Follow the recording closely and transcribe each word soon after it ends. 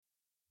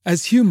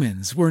As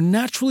humans, we're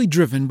naturally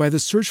driven by the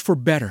search for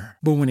better.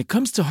 But when it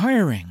comes to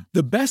hiring,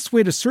 the best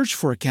way to search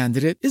for a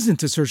candidate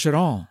isn't to search at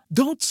all.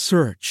 Don't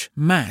search,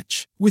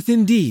 match with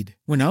Indeed.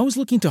 When I was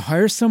looking to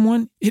hire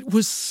someone, it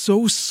was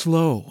so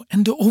slow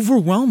and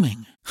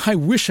overwhelming. I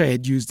wish I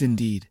had used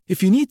Indeed.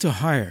 If you need to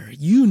hire,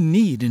 you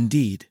need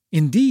Indeed.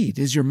 Indeed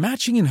is your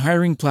matching and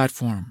hiring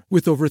platform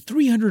with over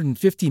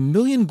 350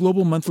 million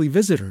global monthly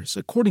visitors,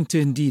 according to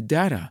Indeed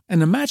data,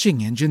 and a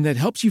matching engine that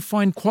helps you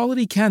find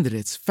quality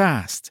candidates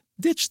fast.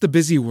 Ditch the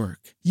busy work.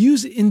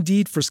 Use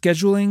Indeed for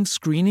scheduling,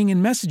 screening,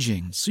 and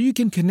messaging so you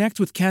can connect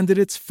with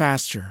candidates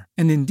faster.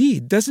 And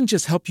Indeed doesn't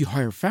just help you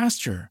hire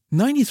faster.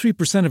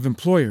 93% of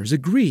employers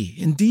agree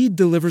Indeed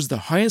delivers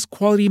the highest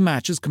quality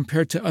matches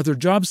compared to other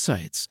job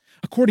sites,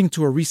 according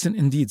to a recent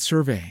Indeed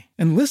survey.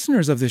 And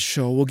listeners of this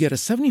show will get a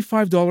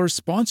 $75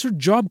 sponsored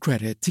job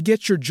credit to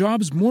get your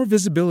jobs more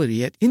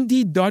visibility at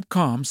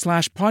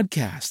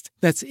Indeed.com/podcast.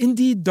 That's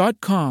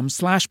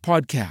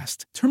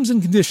Indeed.com/podcast. Terms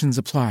and conditions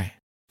apply.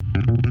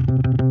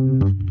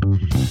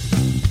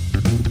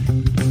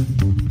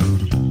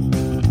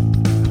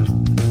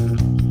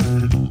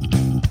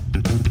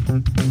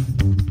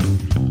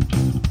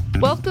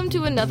 Welcome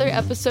to another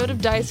episode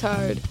of Dice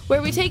Hard,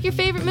 where we take your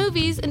favorite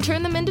movies and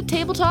turn them into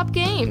tabletop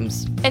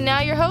games. And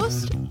now your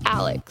host,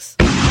 Alex.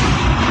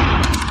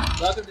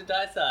 Welcome to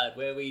Dice Hard,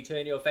 where we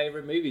turn your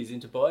favorite movies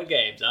into board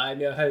games.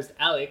 I'm your host,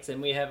 Alex,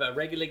 and we have a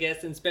regular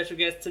guest and special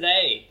guest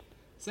today.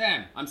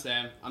 Sam. I'm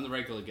Sam. I'm the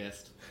regular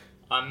guest.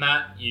 I'm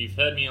Matt. You've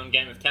heard me on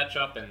Game of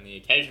Catch-Up and the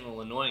occasional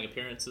annoying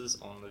appearances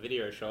on the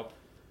video shop.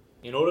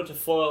 In order to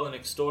foil an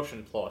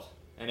extortion plot,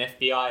 an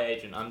FBI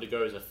agent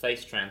undergoes a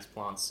face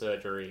transplant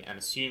surgery and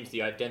assumes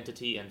the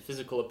identity and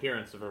physical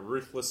appearance of a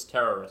ruthless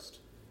terrorist.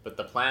 But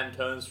the plan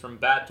turns from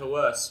bad to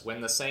worse when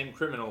the same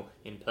criminal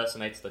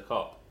impersonates the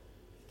cop.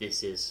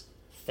 This is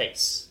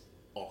Face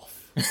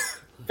Off.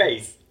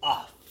 Face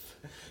Off.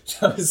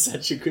 That was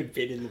such a good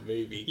bit in the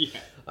movie. Yeah.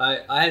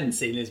 I hadn't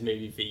seen this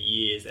movie for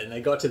years, and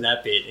they got to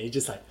that bit, and he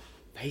just like,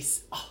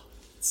 face off.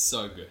 It's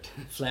so good.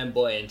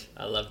 Flamboyant.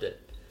 I loved it.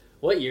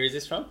 What year is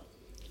this from?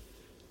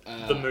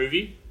 The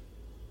movie?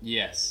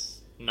 Yes.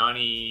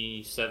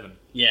 97.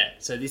 Yeah,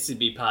 so this would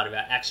be part of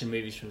our action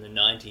movies from the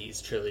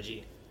 90s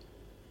trilogy.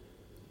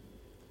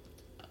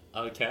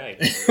 Okay.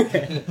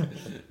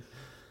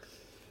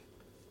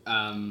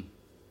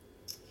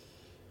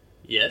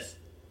 Yes?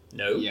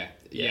 No? Yeah.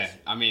 Yes. Yeah.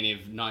 I mean,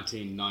 if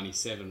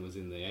 1997 was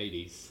in the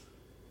 80s.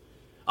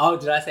 Oh,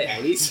 did I say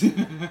 80s?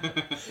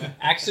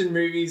 Action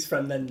movies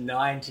from the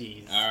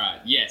 90s.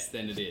 Alright, yes,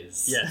 then it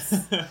is. Yes.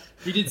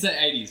 You did say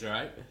 80s,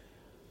 right?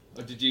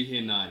 Or did you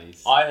hear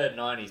 90s? I heard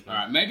 90s, man.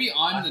 Alright, maybe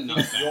I'm the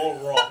number. You're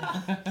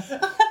wrong.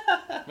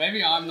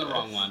 Maybe I'm the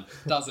wrong one.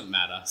 Doesn't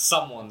matter.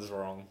 Someone's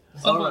wrong.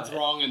 Someone's Alright.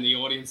 wrong and the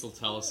audience will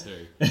tell us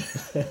who.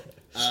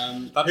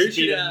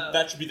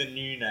 That should be the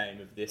new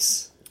name of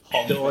this.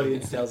 The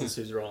audience tells us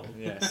who's wrong.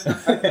 Yes.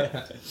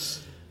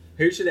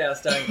 Who should our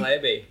starring player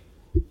be?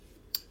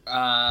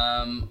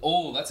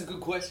 Oh, that's a good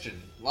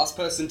question. Last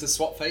person to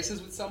swap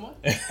faces with someone?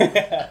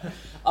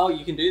 Oh,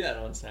 you can do that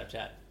on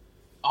Snapchat.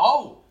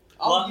 Oh,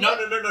 No.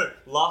 yeah.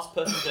 Last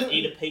person to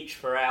eat a peach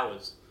for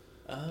hours.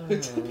 Oh.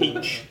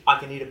 Peach. I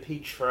can eat a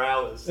peach for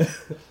hours.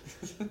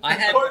 I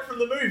had Quote from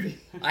the movie.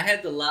 I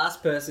had the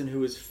last person who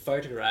was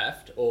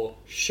photographed or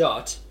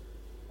shot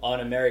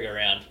on a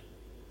merry-go-round.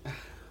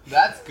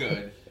 That's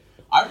good.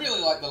 I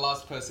really like the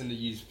last person to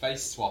use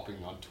face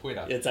swapping on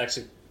Twitter. It's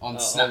actually On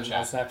Snapchat.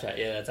 On Snapchat,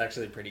 yeah, that's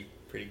actually pretty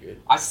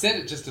good. I said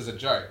it just as a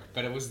joke,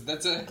 but And it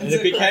that's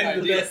became a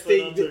the great best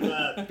idea. thing.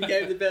 It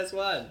became the best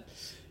one.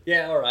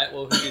 Yeah, all right.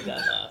 Well, who did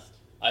that last?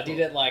 I did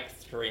it like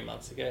 3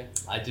 months ago.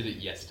 I did it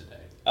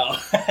yesterday. Oh.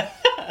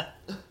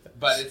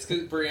 But it's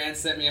because Brianne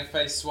sent me a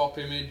face swap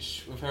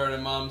image of her and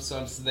her mum, so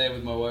I'm just there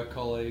with my work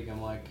colleague.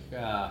 I'm like,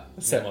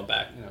 Send one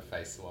back.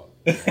 Face swap.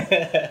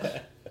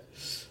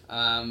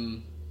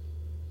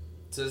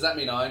 So does that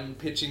mean I'm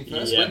pitching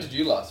first? Yeah. When did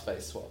you last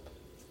face swap?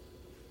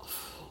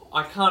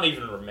 I can't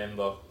even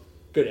remember.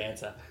 Good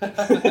answer.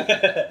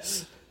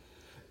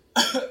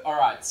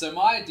 Alright, so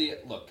my idea...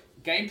 Look,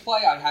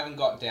 gameplay I haven't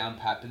got down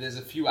pat, but there's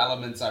a few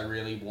elements I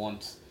really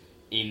want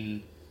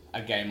in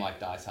a game like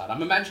Dice Hard.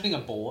 I'm imagining a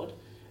board,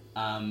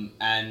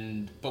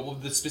 but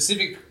with the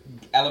specific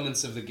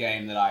elements of the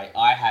game that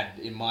I had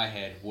in my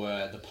head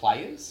were the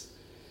players.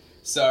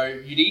 So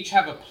you'd each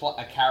have a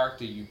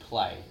character you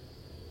play,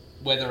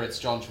 whether it's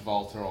John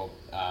Travolta or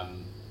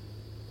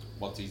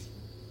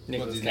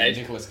Nicolas name? Cage.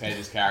 Nicolas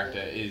Cage's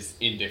character is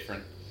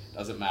indifferent.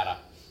 Doesn't matter.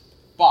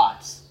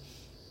 But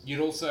you'd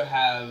also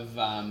have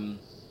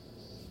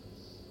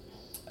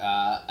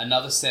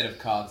another set of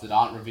cards that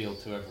aren't revealed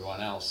to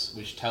everyone else,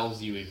 which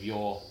tells you if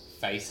your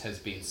face has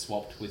been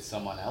swapped with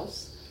someone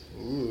else.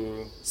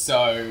 Ooh.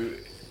 So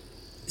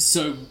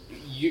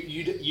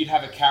you'd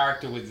have a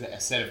character with a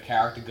set of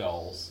character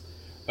goals,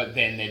 but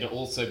then there'd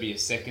also be a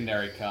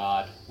secondary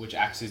card which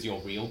acts as your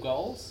real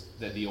goals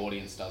that the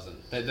audience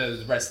doesn't, that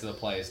the rest of the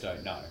players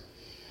don't know.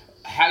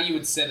 How you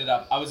would set it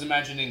up, I was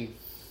imagining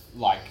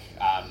like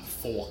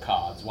 4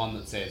 cards. One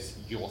that says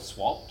you're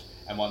swapped,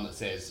 and one that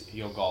says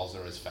your goals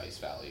are as face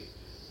value.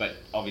 But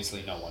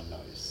obviously no one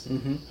knows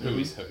who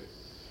is who.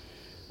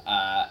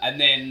 And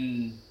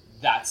then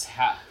that's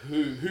who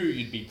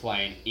you'd be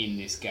playing in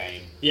this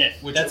game. Yeah,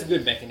 that's a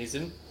good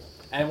mechanism.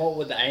 And what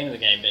would the aim of the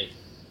game be?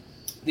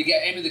 The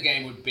aim of the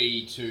game would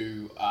be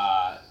to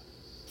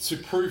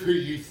prove who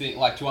you think,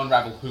 like to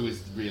unravel who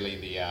is really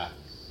the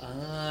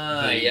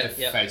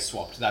face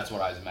swapped. That's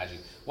what I was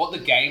imagining. What the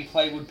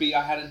gameplay would be,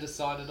 I hadn't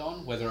decided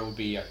on, whether it would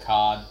be a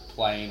card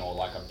playing or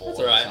like a board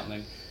or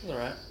something. That's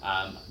alright.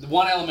 The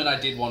one element I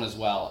did want as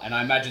well, and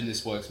I imagine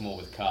this works more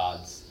with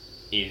cards,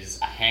 is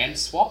a hand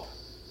swap.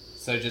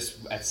 So just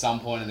at some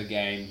point in the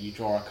game, you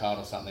draw a card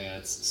or something, and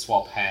it's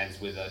swap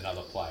hands with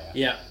another player.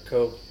 Yeah,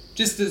 cool.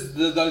 Just as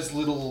those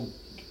little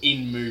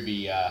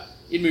in-movie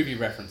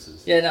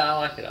references. Yeah, no, I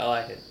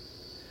like it.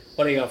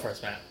 What do you got for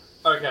us, Matt?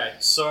 Okay,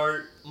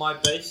 so my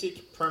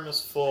basic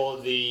premise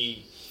for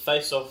the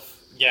face-off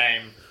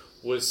game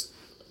was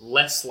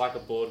less like a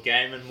board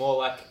game and more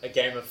like a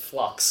game of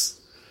Flux.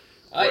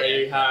 Where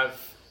you have,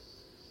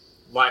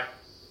 like,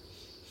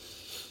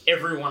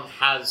 everyone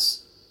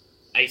has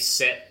a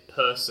set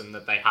person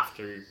that they have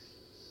to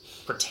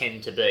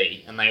pretend to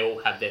be, and they all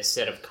have their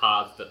set of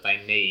cards that they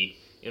need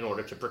in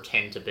order to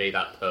pretend to be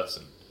that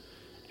person.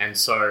 And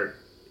so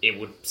it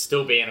would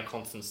still be in a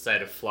constant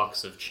state of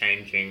flux of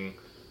changing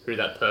who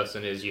that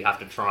person is you have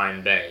to try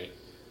and be.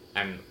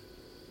 And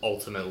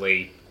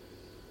ultimately,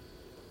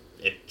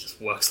 it just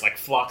works like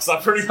Flux.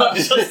 I pretty much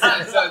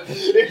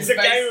it's a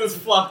game of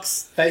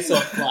Flux.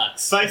 Face-off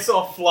Flux.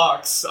 Face-off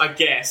Flux, I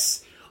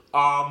guess.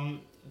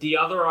 The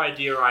other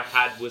idea I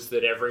had was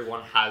that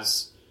everyone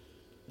has...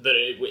 that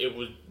it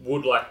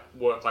would like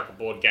work like a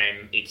board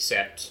game,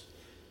 except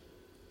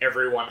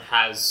everyone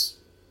has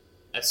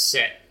a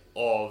set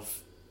of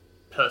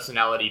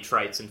personality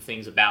traits and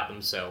things about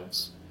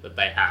themselves that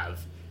they have,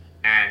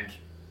 and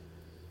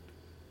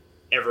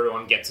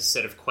everyone gets a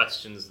set of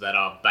questions that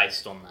are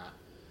based on that,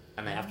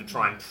 and they have to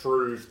try and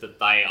prove that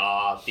they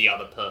are the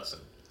other person.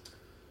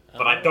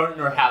 But I don't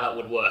know how that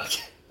would work.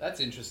 That's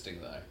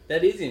interesting, though.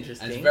 That is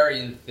interesting. And it's very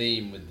in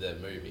theme with the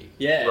movie.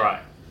 Yeah.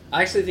 Right.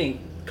 I actually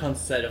think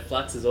Constant State of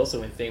Flux is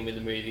also in theme with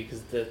the movie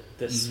because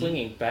the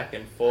swinging back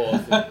and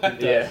forth with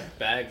the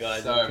bad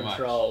guys so in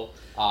control.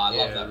 Oh, I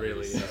love that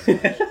really so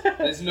much.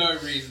 There's no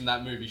reason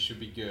that movie should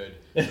be good,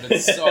 but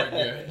it's so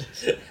good.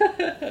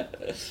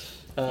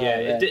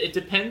 It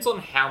depends on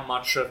how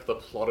much of the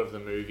plot of the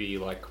movie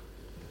like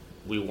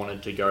we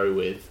wanted to go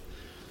with,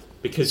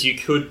 because you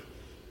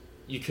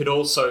could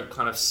also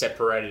kind of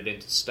separate it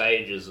into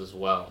stages as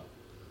well.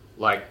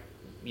 Like,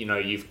 you know,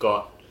 you've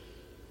got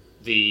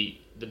the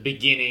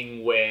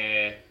beginning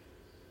where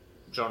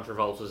John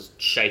Travolta's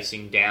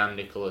chasing down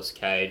Nicolas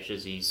Cage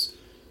as he's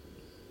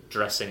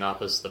dressing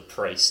up as the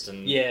priest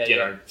and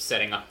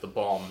setting up the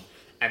bomb,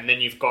 and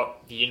then you've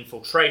got the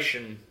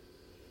infiltration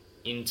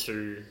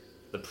into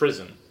the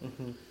prison,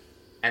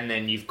 and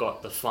then you've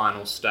got the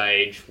final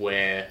stage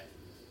where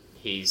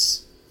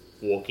he's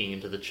walking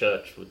into the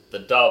church with the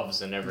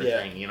doves and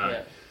everything.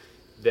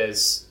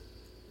 There's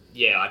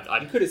you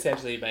could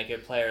essentially make a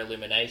player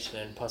elimination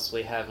and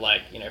possibly have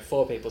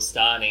 4 people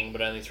starting,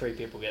 but only 3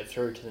 people get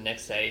through to the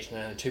next stage, and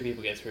then only 2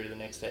 people get through to the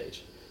next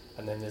stage,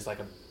 and then there's like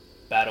a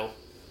battle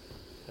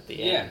at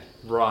the end.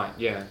 Right,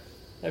 yeah.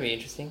 That'd be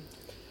interesting.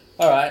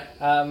 Alright,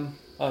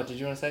 did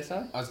you want to say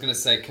something? I was going to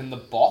say, can the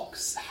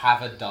box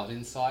have a dove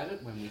inside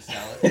it when we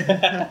sell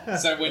it?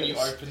 So when you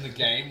open the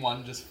game,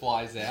 one just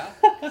flies out?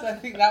 So I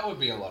think that would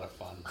be a lot of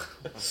fun.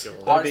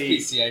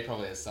 RSPCA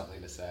probably has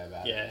something to say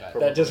about it. Yeah,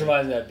 that just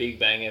reminds me of that Big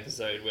Bang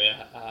episode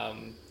where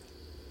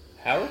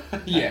Harold?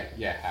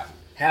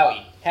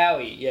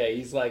 Howie,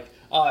 he's like,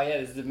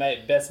 this is the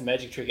best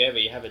magic trick ever.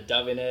 You have a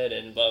dove in it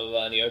and blah, blah,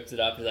 blah, and he opens it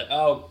up and he's like,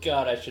 oh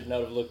god, I should not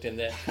have looked in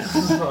there.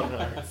 Oh no.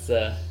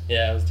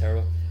 It was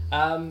terrible.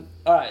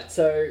 Alright,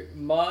 so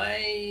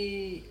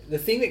the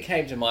thing that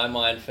came to my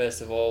mind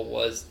first of all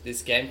was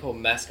this game called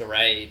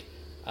Masquerade,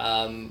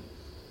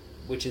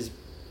 which is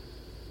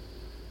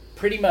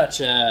pretty much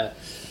hard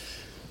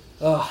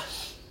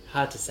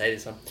to say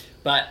this one,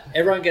 but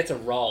everyone gets a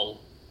role,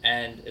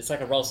 and it's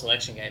like a role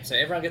selection game, so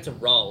everyone gets a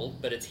role,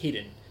 but it's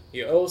hidden.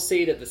 You all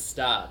see it at the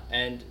start,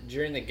 and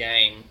during the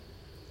game,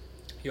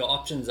 your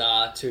options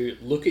are to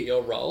look at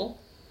your role,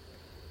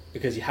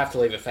 because you have to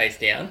leave it face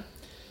down.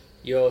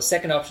 Your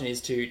second option is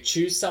to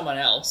choose someone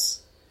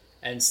else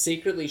and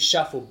secretly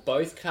shuffle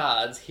both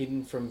cards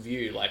hidden from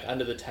view, like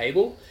under the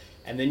table,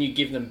 and then you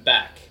give them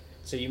back.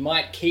 So you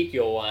might keep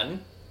your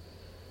one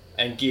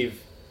and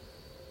give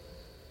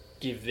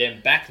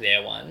them back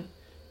their one,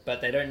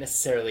 but they don't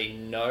necessarily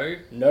know.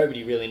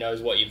 Nobody really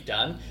knows what you've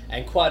done,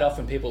 and quite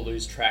often people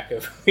lose track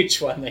of which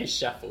one they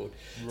shuffled.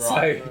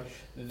 Right. So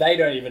they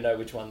don't even know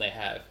which one they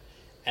have.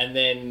 And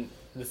then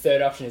the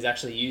third option is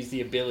actually use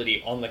the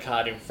ability on the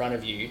card in front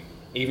of you,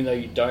 even though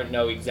you don't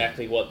know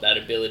exactly what that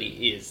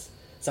ability is.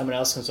 Someone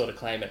else can sort of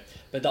claim it.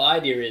 But the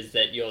idea is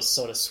that you're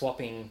sort of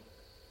swapping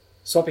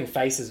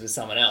faces with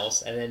someone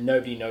else, and then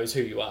nobody knows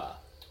who you are.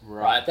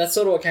 Right? That's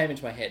sort of what came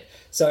into my head.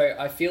 So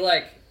I feel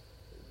like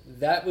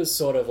that was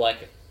sort of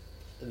like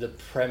the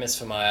premise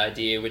for my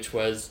idea, which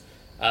was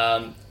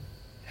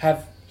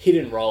have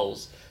hidden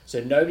roles.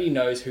 So nobody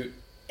knows who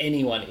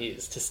anyone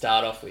is to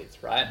start off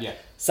with, right? Yeah.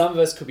 Some of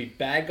us could be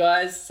bad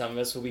guys, some of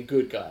us will be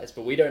good guys,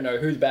 but we don't know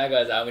who the bad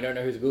guys are, we don't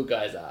know who the good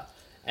guys are.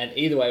 And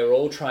either way, we're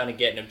all trying to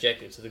get an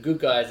objective. So the good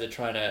guys are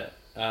trying to...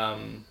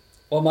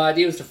 my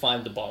idea was to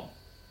find the bomb.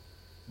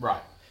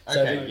 Right.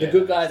 So Okay, the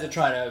good guys are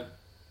trying to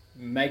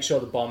make sure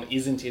the bomb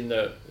isn't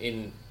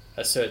in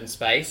a certain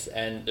space,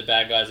 and the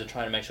bad guys are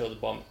trying to make sure the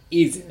bomb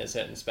is in a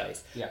certain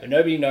space. Yeah. But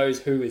nobody knows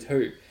who is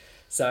who.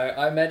 So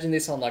I imagine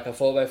this on like a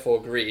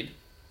 4x4 grid,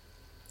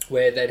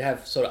 where they'd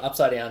have sort of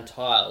upside down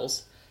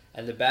tiles,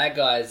 and the bad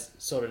guys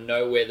sort of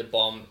know where the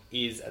bomb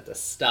is at the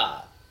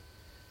start.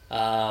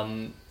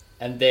 And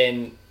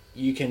then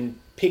you can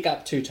pick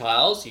up 2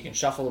 tiles, you can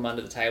shuffle them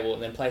under the table,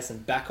 and then place them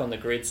back on the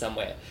grid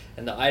somewhere.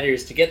 And the idea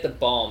is to get the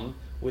bomb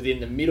within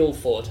the middle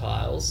 4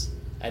 tiles,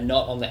 and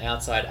not on the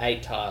outside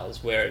 8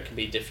 tiles where it can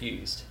be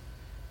diffused.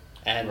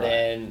 And Right.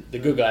 then the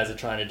good guys are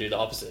trying to do the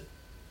opposite.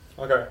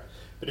 Okay.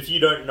 But if you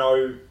don't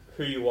know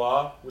who you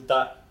are, would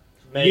that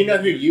mean... You know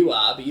who you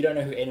are, but you don't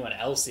know who anyone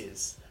else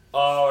is.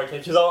 Oh, okay.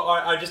 Because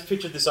I just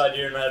pictured this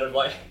idea in my head of,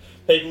 like,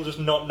 people just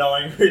not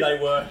knowing who they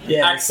were,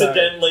 Yeah,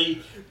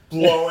 accidentally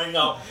blowing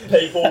up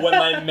people when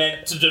they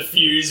meant to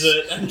defuse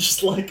it, and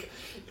just, like,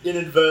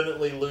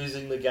 inadvertently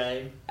losing the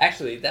game.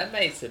 Actually, that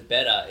makes it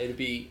better. It'd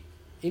be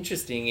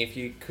interesting if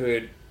you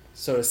could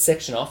sort of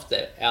section off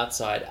the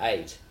outside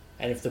 8,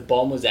 and if the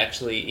bomb was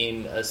actually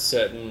in a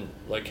certain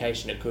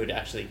location, it could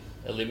actually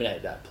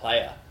eliminate that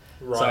player.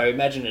 Right. So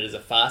imagine it as a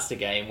faster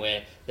game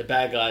where the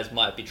bad guys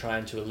might be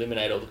trying to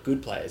eliminate all the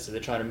good players. So they're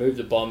trying to move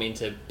the bomb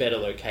into better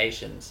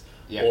locations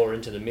or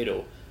into the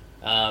middle.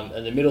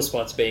 And the middle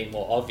spots being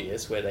more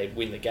obvious where they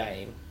win the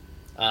game.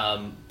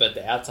 But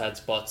the outside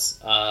spots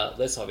are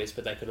less obvious,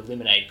 but they could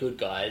eliminate good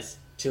guys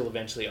till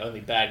eventually only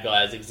bad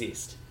guys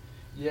exist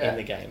in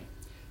the game.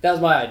 That was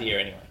my idea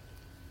anyway.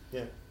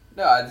 Yeah.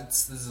 No,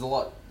 there's a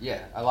lot.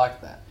 Yeah, I like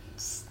that.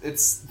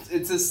 It's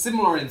a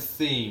similar in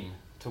theme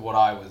to what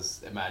I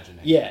was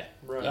imagining. Yeah.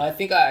 Right. I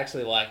think I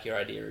actually like your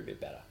idea a bit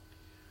better.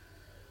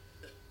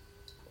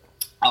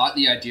 I like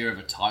the idea of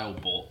a tile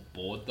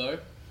board though.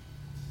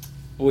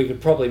 But we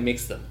could probably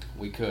mix them.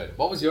 We could.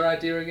 What was your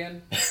idea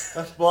again?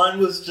 Mine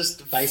was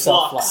just Face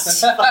off flux.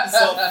 flux.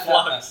 Face off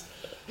flux.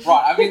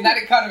 Right, I mean, that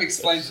kind of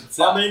explains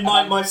itself. I mean,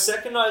 my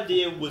second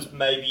idea was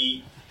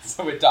maybe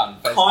So we're done.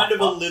 Face kind off of a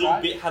flux, little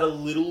right? bit, had a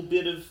little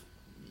bit of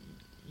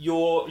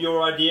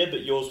your idea,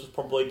 but yours was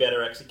probably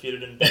better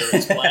executed and better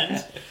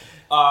explained.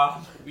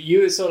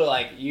 You sort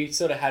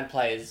of had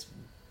players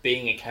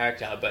being a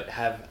character, but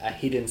have a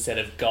hidden set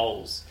of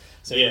goals.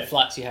 So Yeah. in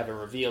Flux, you have a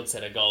revealed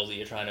set of goals that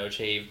you're trying to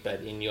achieve,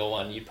 but in your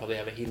one, you probably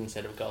have a hidden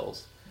set of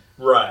goals.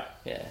 Right.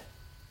 Yeah.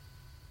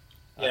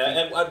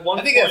 Yeah, at one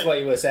I think point, that's what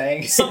you were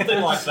saying.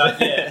 something like that,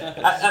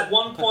 yeah. At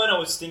one point I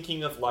was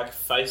thinking of, like,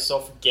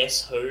 face-off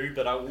Guess Who,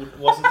 but I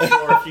wasn't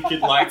sure if you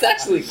could, like... It's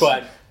actually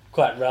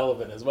quite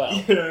relevant as well.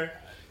 You know,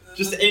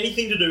 just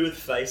anything to do with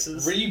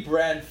faces.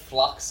 Rebrand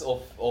Flux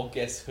or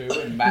Guess Who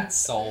and Matt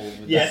Soul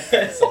with Yeah. that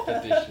face-off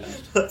edition.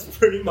 That's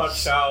pretty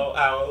much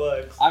how it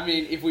works. I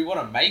mean, if we want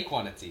to make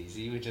one, it's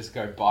easy. We just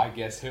go buy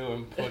Guess Who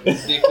and put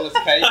Nicolas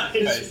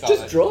Cage's face on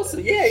Just it. draw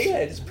some,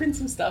 just print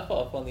some stuff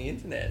off on the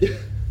internet.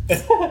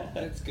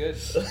 That's good.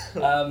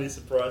 I'd be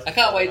surprised. I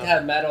can't wait to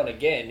have Matt on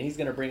again. He's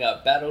going to bring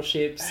up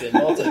battleships and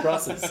lots of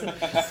crosses.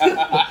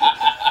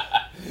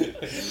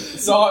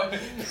 So,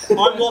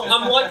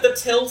 I'm like the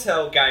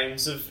Telltale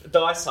games of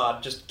Dice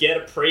Hard. Just get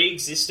a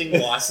pre-existing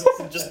license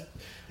and just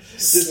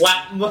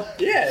slap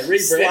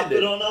rebrand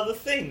it on other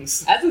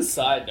things. As a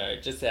side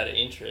note, just out of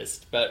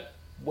interest, but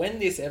when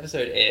this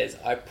episode airs,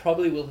 I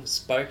probably will have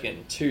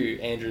spoken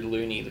to Andrew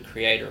Looney, the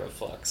creator of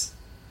Flux,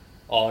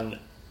 on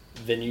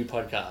the new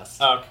podcast.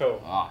 Oh,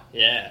 cool.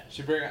 Yeah.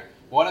 should bring up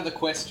one of the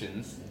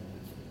questions,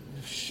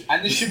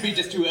 and this should be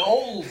just to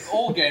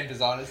all game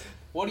designers.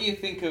 What do you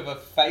think of a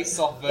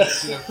face-off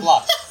version of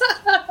Flux?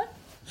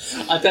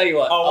 I'll tell you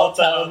what, I'll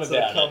tell him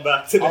about come it.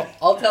 back to me.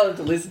 I'll tell him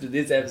to listen to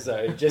this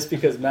episode just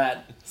because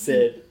Matt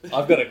said,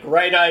 I've got a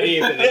great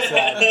idea for this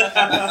one.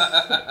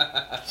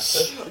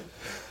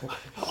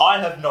 I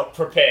have not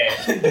prepared.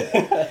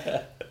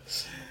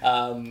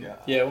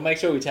 We'll make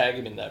sure we tag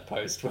him in that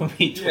post when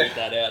we tweet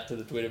that out to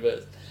the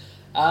Twitterverse.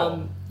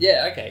 Cool.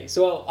 Yeah, okay.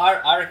 So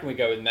I reckon we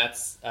go with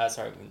Matt's...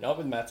 not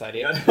with Matt's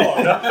idea.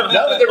 No.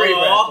 Not with the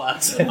rebrand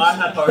Flux. I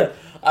had hope.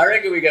 I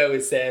reckon we go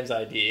with Sam's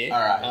idea. All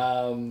right.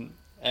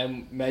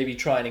 And maybe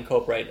try and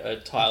incorporate a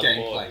tile board.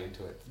 Gameplay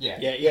into it. Yeah.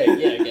 Yeah,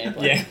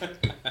 gameplay.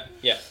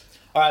 Yeah.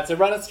 All right, so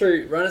run us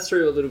through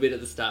a little bit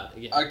at the start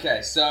again.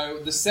 Okay, so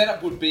the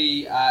setup would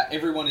be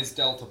everyone is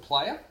dealt a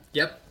player.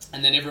 Yep.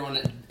 And then everyone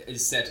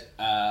is set,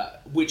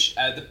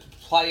 the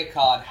player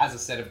card has a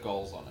set of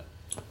goals on it.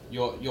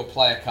 Your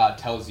player card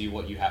tells you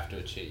what you have to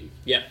achieve.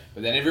 Yep.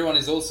 But then everyone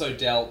is also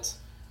dealt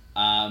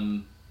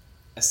a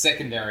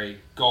secondary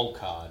goal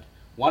card,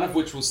 one of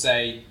which will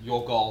say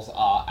your goals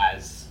are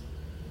as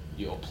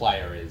your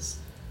player is,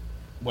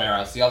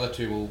 whereas the other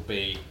two will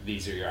be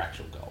these are your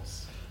actual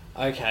goals.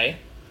 Okay.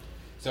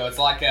 So it's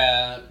like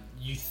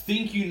you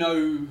think you know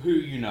who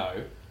you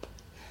know,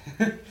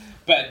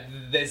 but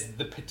there's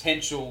the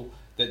potential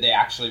that they're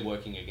actually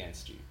working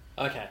against you.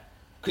 Okay.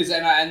 Because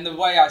and the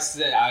way I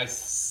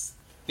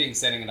think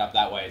setting it up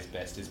that way is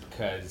best is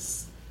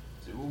because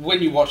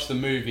when you watch the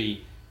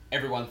movie,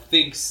 everyone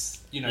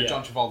thinks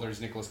John Travolta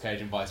is Nicolas Cage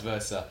and vice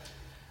versa,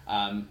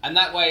 and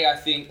that way I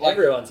think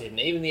everyone's hidden.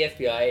 Even the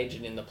FBI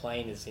agent in the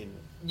plane is hidden.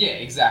 Yeah,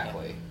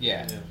 exactly.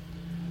 Yeah.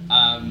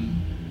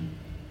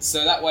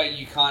 So that way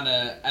you kind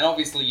of, and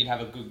obviously you'd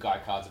have a good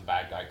guy cards and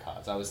bad guy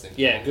cards. I was thinking.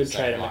 Yeah, good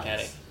trader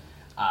mechanic.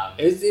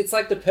 It's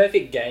like the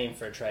perfect game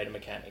for a trader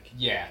mechanic.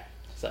 Yeah.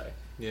 So.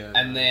 Yeah.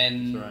 And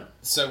then, right.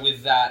 So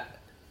with that,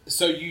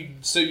 so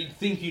you'd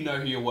think you know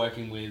who you're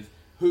working with,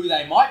 who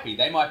they might be.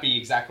 They might be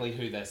exactly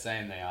who they're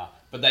saying they are,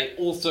 but they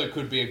also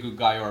could be a good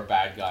guy or a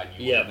bad guy, and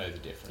you wouldn't know the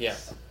difference. Yeah.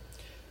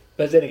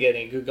 But then again,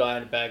 a good guy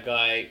and a bad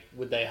guy,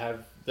 could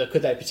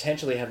they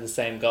potentially have the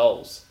same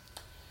goals?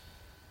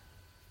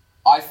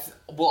 I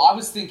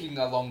was thinking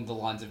along the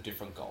lines of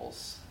different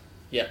goals.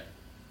 Yep.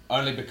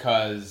 Only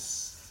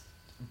because,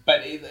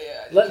 but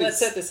let's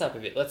set this up a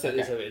bit.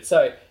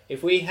 So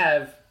if we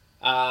have,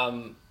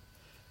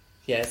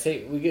 it's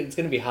going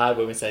to be hard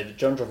when we say the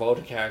John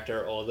Travolta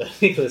character or the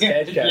Nicolas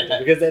Cage character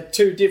because they're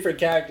two different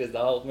characters the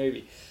whole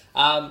movie.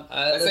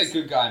 Let's say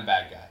good guy and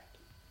bad guy.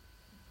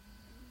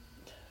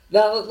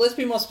 No, let's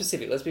be more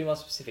specific.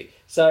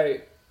 So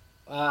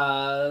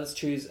let's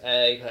choose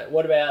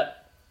what about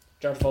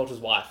John Travolta's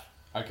wife?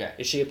 Okay.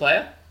 Is she a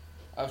player?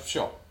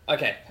 Sure.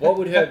 Okay. What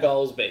would her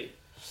goals be?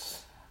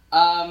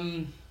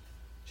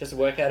 Just to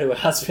work out who her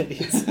husband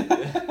is.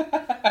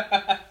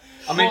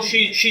 I mean,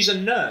 she's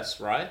a nurse,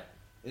 right?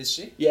 Is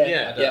she?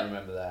 Yeah. I don't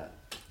remember that.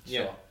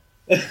 Yeah.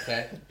 Sure.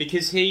 Okay.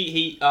 Because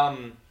he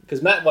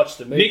because Matt watched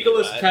the movie.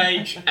 Nicolas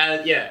Cage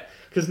as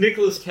because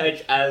Nicolas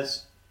Cage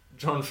as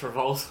John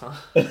Travolta.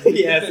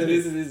 Yeah, so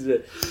this is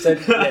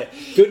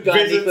good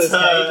guy Nicolas Cage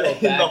or bad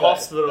in the guy?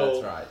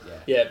 hospital. That's right.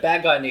 Yeah. Yeah,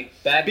 bad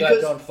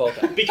guy John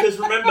Travolta. Because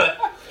remember,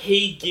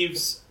 he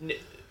gives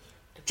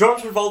John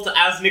Travolta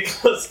as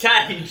Nicolas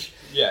Cage.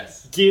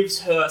 Yes. Gives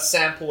her a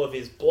sample of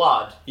his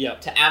blood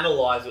Yep. to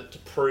analyse it to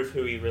prove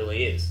who he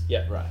really is.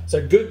 Yeah, Right.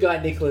 So good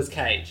guy Nicolas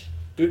Cage,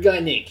 good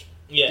guy Nick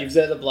Yeah. gives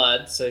her the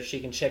blood so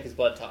she can check his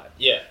blood type.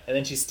 Yeah. And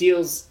then she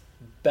steals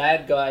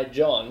bad guy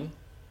John's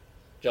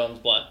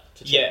blood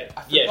to check it.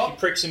 She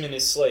pricks him in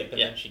his sleep and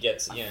Yeah. then she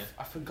gets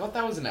I forgot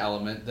that was an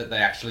element that they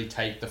actually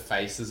take the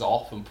faces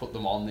off and put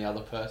them on the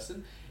other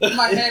person. In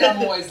my head, I'm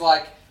always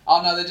like,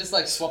 oh no, they're just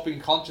like swapping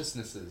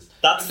consciousnesses.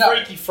 That's No,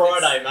 Freaky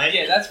Friday, mate.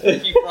 Yeah, that's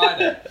Freaky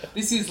Friday.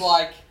 This is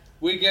like,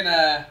 we're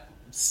gonna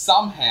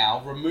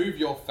somehow remove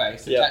your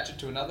face, attach it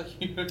to another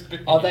human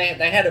being. Oh, they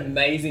had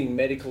amazing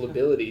medical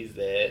abilities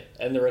there,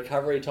 and the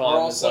recovery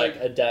time was like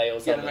a day or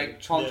something. Gonna make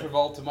John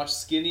Travolta much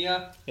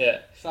skinnier.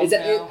 Yeah.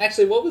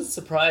 Actually, what was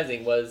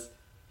surprising was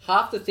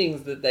half the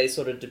things that they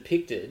sort of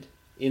depicted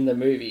in the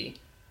movie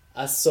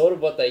are sort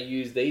of what they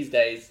use these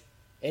days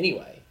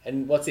anyway.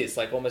 And what's this,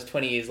 like almost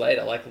 20 years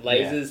later, like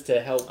lasers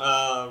to help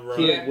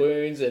heal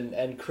wounds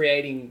and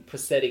creating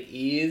prosthetic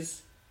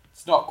ears.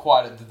 It's not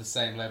quite at the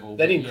same level.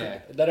 They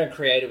don't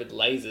create it with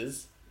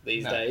lasers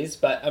these days,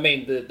 but I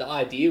mean the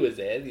idea was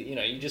there.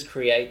 You just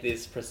create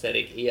this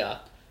prosthetic ear.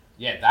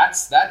 Yeah,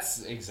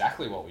 that's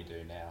exactly what we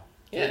do now.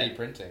 3D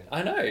printing.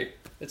 I know.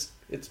 It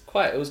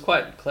was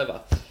quite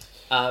clever.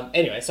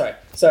 Anyway, sorry.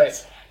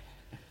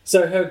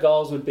 So her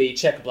goals would be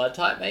check a blood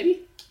type,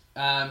 maybe.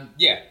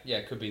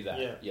 It could be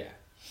that. Yeah.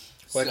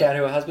 Work out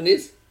who her husband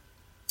is.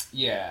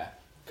 Yeah.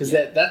 Because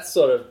that's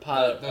sort of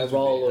part of a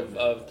role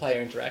of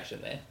player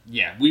interaction there.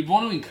 Yeah, we'd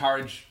want to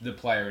encourage the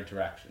player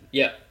interaction.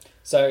 Yeah.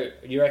 So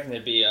you reckon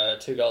there'd be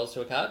 2 goals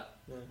to a card?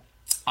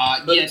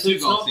 But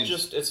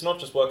it's not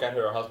just work out who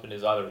her husband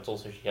is either. It's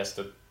also she has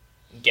to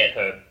get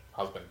her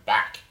husband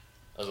back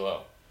as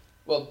well.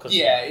 Well,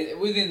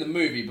 within the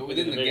movie, but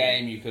within the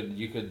game,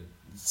 you could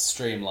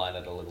streamline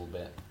it a little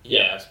bit.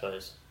 Yeah, I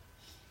suppose.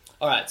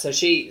 All right. So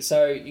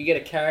you get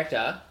a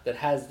character that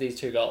has these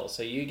 2 goals.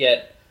 So you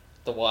get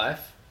the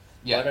wife.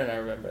 Yeah. I don't know.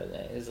 Remember her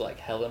name? Is it like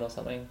Helen or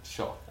something?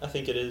 Sure. I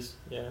think it is.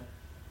 Yeah.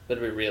 But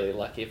I'd be really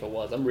lucky if it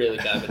was. I'm really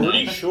bad with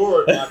Pretty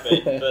sure it might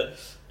be, but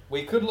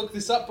we could look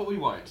this up, but we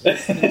won't.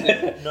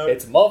 No.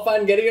 It's more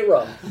fun getting it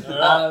wrong.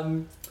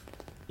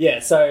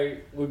 Right. So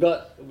we've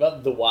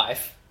got the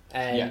wife,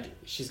 and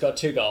she's got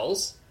 2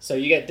 goals. So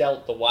you get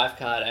dealt the wife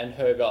card and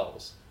her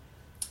goals.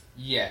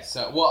 Yeah.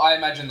 So I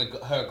imagine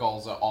her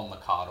goals are on the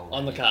card already.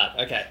 On the card,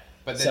 okay.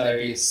 But then there'd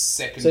be a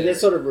secondary. So they're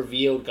sort of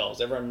revealed goals.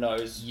 Everyone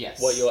knows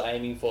what you're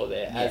aiming for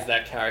there as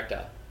that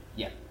character.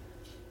 Yeah.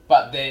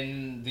 But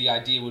then the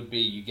idea would be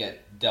you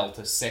get dealt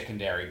a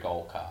secondary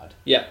goal card.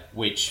 Yeah.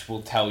 Which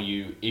will tell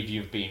you if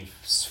you've been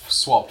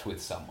swapped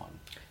with someone.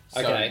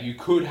 So you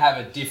could have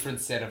a different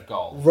set of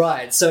goals.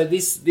 Right. So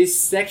this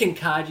second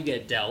card you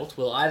get dealt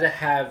will either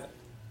have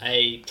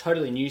a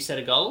totally new set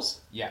of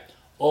goals. Yeah.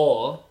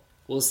 Or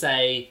we'll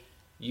say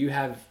you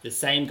have the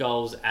same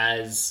goals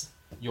as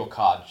your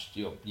card,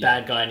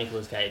 bad guy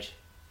Nicolas Cage.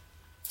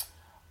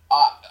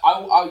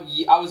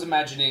 I was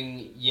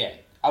imagining,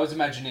 I was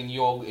imagining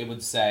it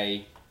would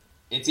say,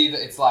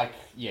 it's like,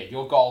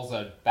 your goals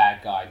are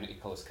bad guy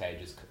Nicolas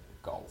Cage's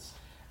goals,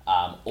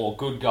 or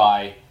good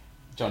guy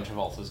John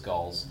Travolta's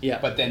goals. Yeah.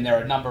 But then there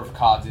are a number of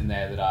cards in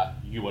there that are,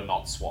 you are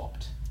not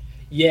swapped.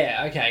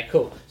 Yeah, okay,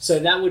 cool. So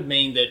that would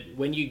mean that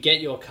when you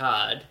get your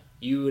card,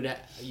 you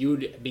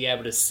would be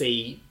able to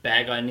see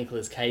bad guy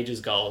Nicolas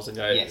Cage's goals and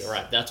go, Yes.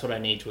 right, that's what I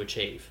need to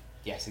achieve.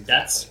 Yes,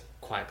 exactly. That's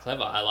quite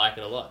clever. I like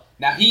it a lot.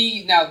 Now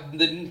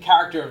the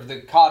character of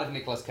the card of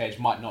Nicolas Cage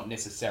might not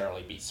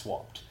necessarily be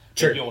swapped.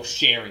 True. But you're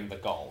sharing the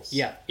goals.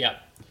 Yeah.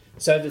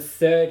 So the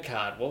third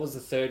card, what was the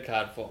third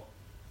card for?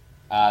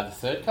 The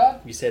third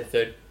card? You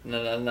said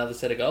another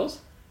set of goals?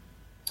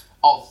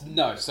 Oh,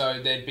 no,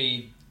 so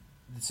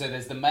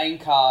there's the main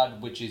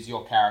card, which is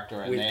your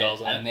character and With their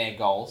goals on it. and their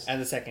goals.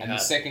 And the second And card.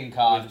 the second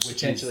card, With which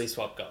potentially is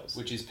swap goals.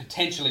 which is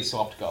potentially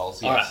swapped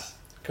goals. Yes. All right,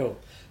 cool.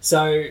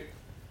 So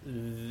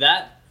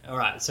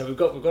so we've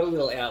got a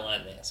little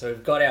outline there. So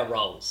we've got our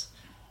roles.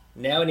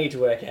 Now we need to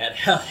work out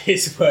how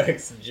this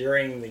works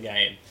during the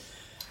game.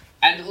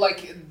 And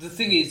like the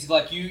thing is,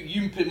 like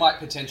you might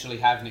potentially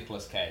have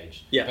Nicolas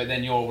Cage, Yeah. but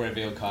then your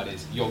reveal card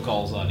is your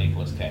goals are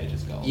Nicolas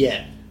Cage's goals.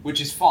 Yeah.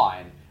 Which is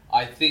fine,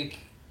 I think,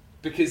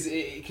 because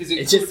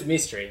It's just a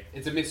mystery.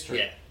 It's a mystery.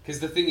 Yeah. Because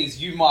the thing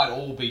is, you might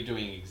all be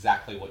doing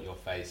exactly what your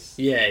face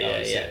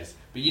says,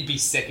 but you'd be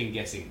second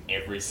guessing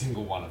every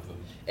single one of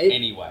them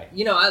anyway.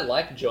 You know, I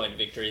like joint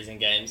victories in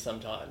games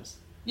sometimes.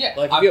 Yeah,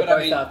 Like if you're but I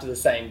both mean, after the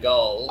same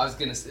goal. I was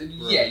gonna say,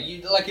 yeah,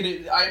 you like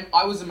it.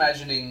 I was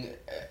imagining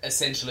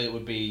essentially it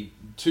would be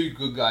two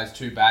good guys,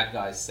 two bad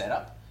guys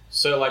setup.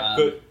 So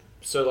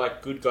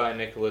good guy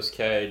Nicolas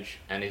Cage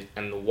and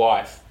the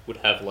wife would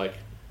have like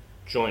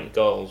joint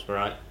goals,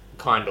 right?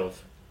 Kind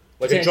of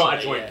like a joint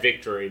Potentially, yeah.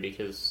 victory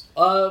because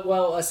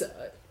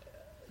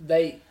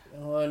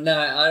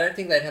no, I don't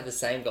think they'd have the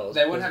same goals.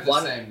 They wouldn't have the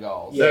One- same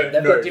goals. Yeah,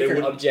 they've got they different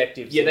wouldn't.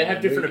 objectives. Yeah, they in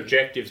have the different movie.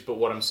 objectives, but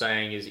what I'm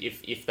saying is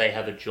if they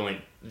have a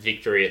joint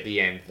victory at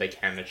the end, they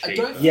can achieve.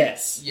 don't- that.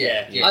 Yes.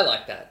 Yeah, Yeah. yeah. I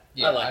like that.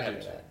 Yeah, I like I do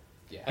having too. that.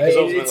 Yeah. I mean, Because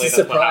ultimately it's a that's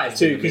what surprise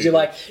happens in too, the because you're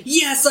movie. like,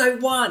 "Yes, I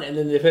won," and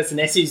then the person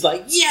next to you's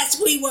like, "Yes,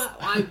 we won.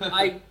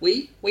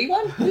 We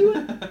won. We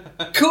won.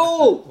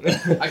 Cool."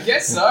 I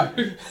guess so.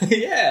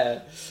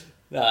 Yeah.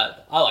 No,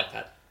 I like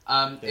that.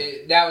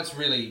 Now it's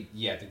really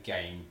the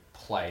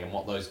gameplay and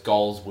what those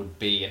goals would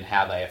be and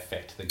how they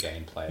affect the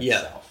gameplay Yeah.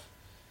 itself,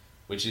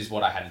 which is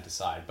what I had to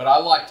decide. But I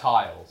like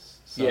tiles,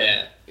 so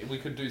Yeah. we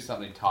could do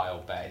something tile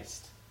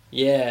based.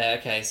 Yeah.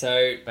 Okay.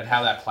 So But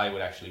how that play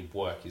would actually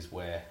work is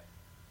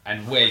how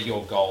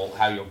your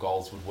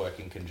goals would work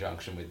in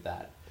conjunction with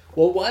that.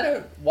 well, why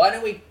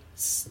don't we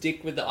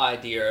stick with the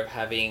idea of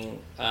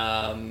having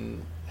a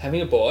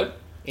board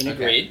in a Okay.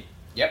 grid,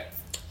 Yep.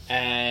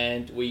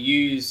 and we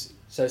use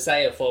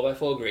say a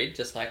 4x4 grid,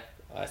 just like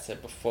I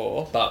said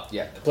before, but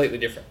Yeah. completely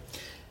different.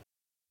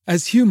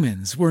 As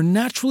humans, we're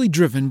naturally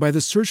driven by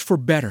the search for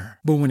better.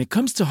 But when it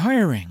comes to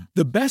hiring,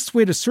 the best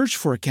way to search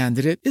for a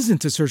candidate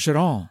isn't to search at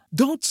all.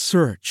 Don't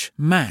search,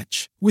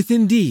 match with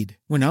Indeed.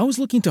 When I was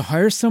looking to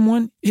hire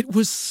someone, it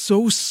was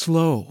so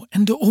slow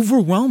and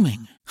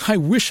overwhelming. I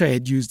wish I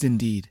had used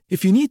Indeed.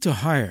 If you need to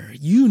hire,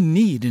 you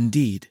need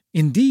Indeed.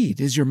 Indeed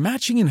is your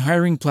matching and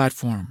hiring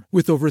platform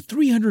with over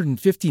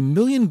 350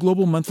 million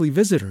global monthly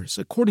visitors,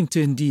 according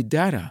to Indeed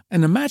data,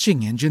 and a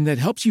matching engine that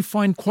helps you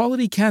find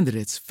quality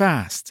candidates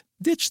fast.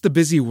 Ditch the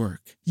busy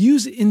work.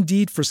 Use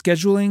Indeed for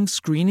scheduling,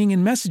 screening,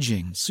 and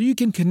messaging so you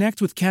can connect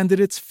with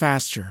candidates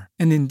faster.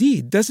 And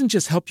Indeed doesn't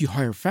just help you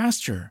hire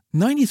faster.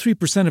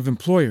 93% of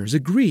employers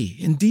agree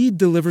Indeed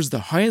delivers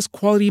the highest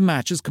quality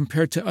matches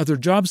compared to other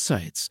job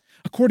sites,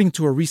 according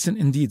to a recent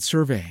Indeed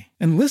survey.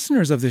 And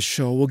listeners of this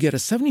show will get a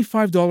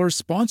 $75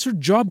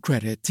 sponsored job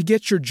credit to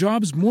get your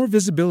jobs more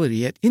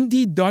visibility at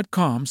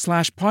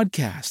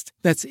Indeed.com/podcast.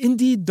 That's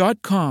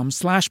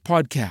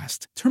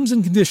Indeed.com/podcast. Terms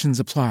and conditions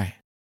apply.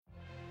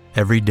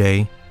 Every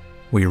day,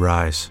 we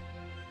rise,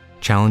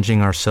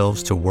 challenging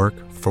ourselves to work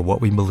for what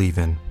we believe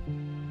in.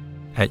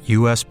 At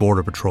U.S.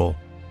 Border Patrol,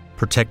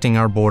 protecting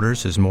our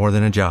borders is more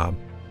than a job.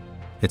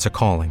 It's a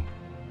calling.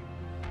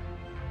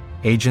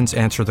 Agents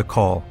answer the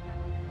call,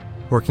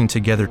 working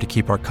together to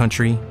keep our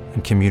country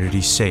and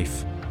communities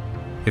safe.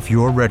 If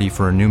you're ready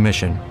for a new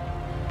mission,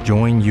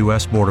 join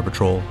U.S. Border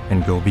Patrol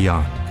and go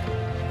beyond.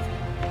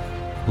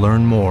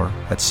 Learn more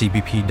at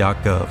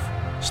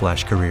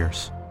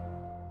cbp.gov/careers.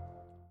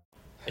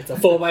 It's a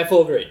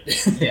 4x4 grid.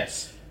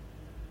 Yes.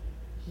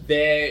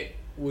 There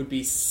would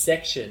be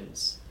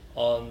sections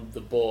on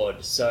the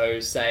board. So,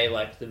 say,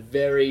 like, the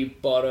very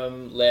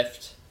bottom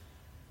left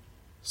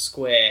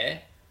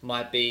square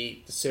might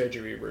be the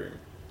surgery room.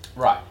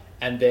 Right.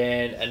 And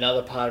then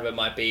another part of it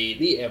might be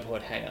the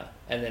airport hangar.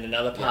 And then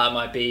another part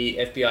might be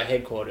FBI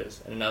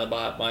headquarters. And another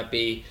part might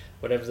be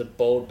whatever the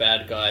bald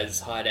bad guy's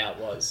hideout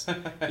was.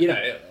 You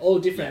know, all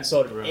different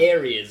sort of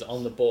areas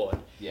on the board.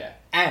 Yeah.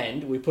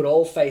 And we put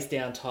all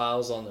face-down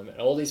tiles on them. And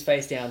all these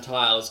face-down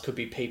tiles could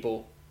be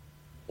people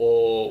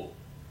or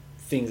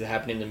things that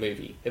happen in the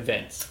movie,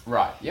 events.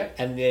 Right. Yep.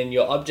 And then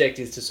your object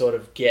is to sort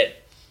of get...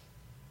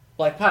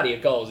 Like, part of your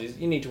goals is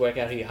you need to work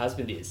out who your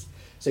husband is.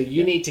 So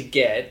you need to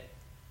get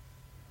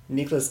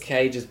Nicolas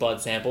Cage's blood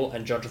sample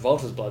and John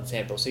Travolta's blood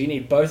sample. So you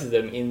need both of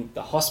them in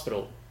the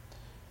hospital.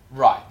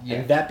 Right, yeah.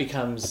 And that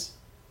becomes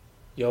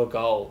your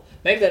goal.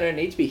 Maybe they don't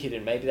need to be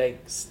hidden. Maybe they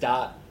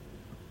start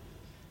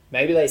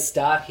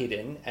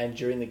hidden, and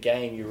during the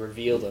game you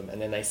reveal them,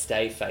 and then they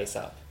stay face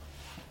up.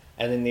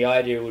 And then the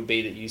idea would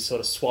be that you sort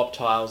of swap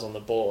tiles on the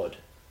board.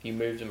 You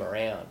move them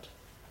around.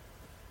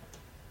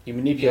 You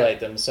manipulate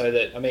them so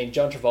that, I mean,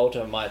 John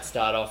Travolta might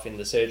start off in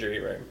the surgery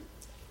room.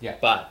 Yeah.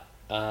 But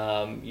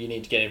you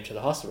need to get him to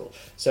the hospital.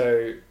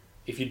 So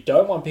if you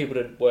don't want people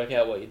to work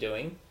out what you're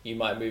doing, you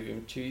might move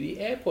him to the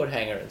airport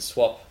hangar and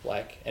swap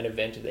like an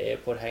event of the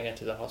airport hangar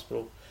to the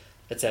hospital,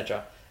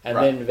 etc. And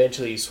Right. then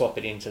eventually you swap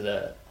it into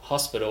the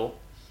hospital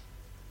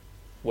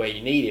where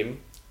you need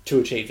him to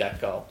achieve that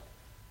goal.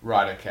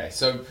 Right, okay.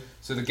 So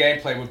the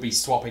gameplay would be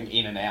swapping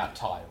in and out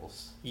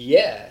tiles.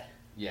 Yeah.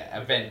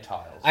 Yeah, event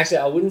tiles. Actually,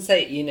 I wouldn't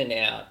say in and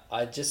out.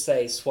 I'd just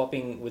say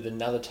swapping with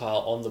another tile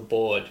on the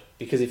board.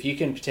 Because if you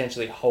can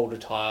potentially hold a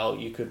tile,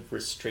 you could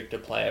restrict a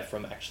player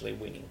from actually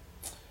winning.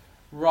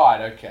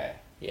 Right, okay.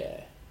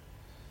 Yeah.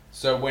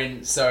 So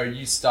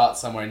you start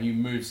somewhere and you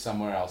move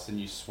somewhere else and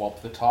you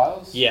swap the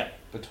tiles? Yeah.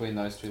 Between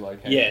those two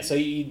locations? Yeah, so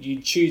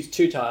you choose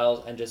two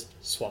tiles and just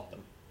swap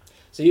them.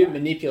 So you're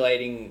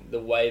manipulating the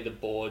way the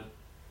board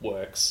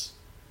works,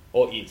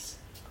 or is.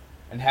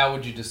 And how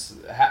would you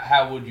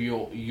how would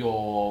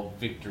your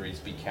victories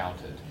be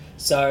counted?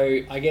 So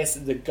I guess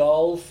the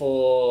goal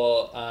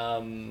for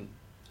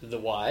the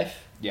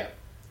wife, Yeah.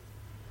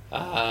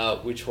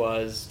 which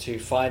was to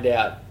find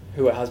out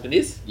who her husband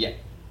is. Yeah.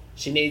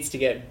 She needs to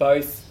get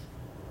both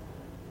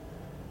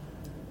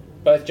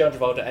John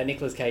Travolta and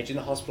Nicolas Cage in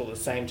the hospital at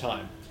the same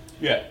time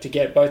Yeah. to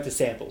get both the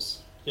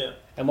samples. Yeah.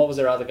 And what was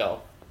her other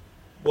goal?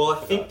 Well,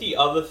 I think the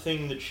other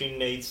thing that she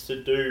needs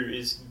to do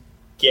is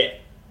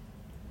get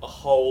a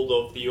hold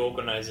of the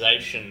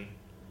organisation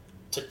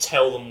to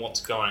tell them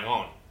what's going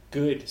on.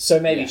 Good. So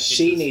maybe Yeah,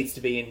 she because- needs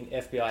to be in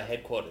FBI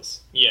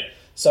headquarters. Yeah.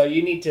 So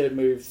you need to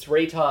move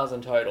 3 tiles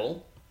in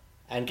total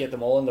and get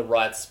them all in the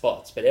right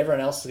spots. But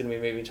everyone else is going to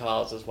be moving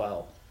tiles as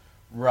well.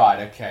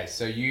 Right, okay.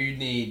 So you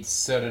need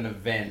certain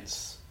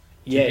events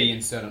to Yeah. be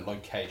in certain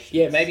locations.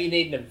 Yeah, maybe you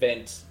need an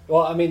event.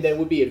 Well, I mean, there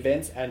would be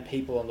events and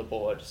people on the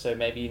board. So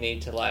maybe you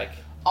need to like...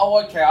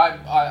 Oh, okay.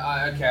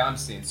 I'm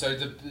seeing. So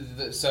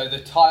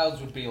the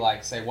tiles would be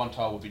like, say, one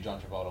tile would be John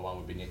Travolta, one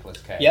would be Nicolas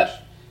Cage.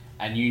 Yep.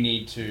 And you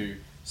need to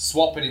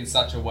swap it in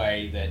such a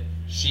way that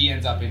she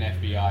ends up in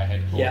FBI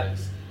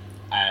headquarters,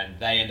 and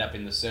they end up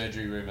in the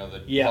surgery room or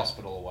the Yep.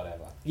 hospital or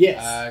whatever.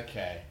 Yes.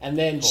 Okay. And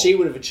then Cool. she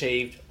would have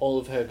achieved all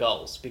of her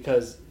goals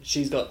because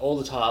she's got all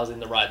the tiles in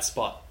the right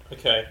spot.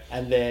 Okay.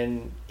 And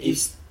then...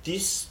 Is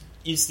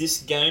this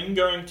game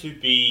going to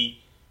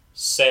be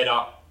set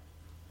up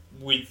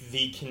with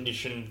the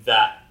condition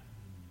that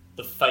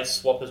the face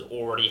swap has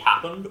already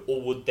happened,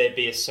 or would there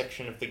be a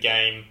section of the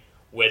game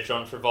where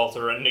John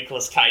Travolta and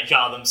Nicolas Cage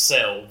are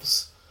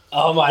themselves?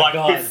 Oh my Like,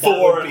 god, before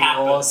that would it be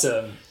happens.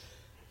 awesome.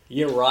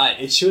 You're right.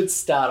 It should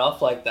start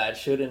off like that,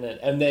 shouldn't it?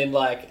 And then,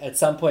 like, at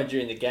some point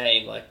during the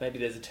game, like, maybe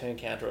there's a turn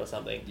counter or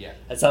something. Yeah.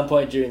 At some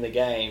point during the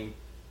game...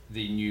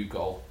 The new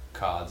goal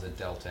cards are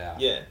dealt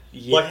out. Yeah.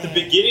 Yeah. Like, the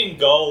beginning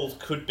goal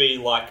could be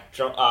like,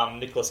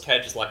 Nicolas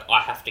Cage is like, I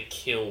have to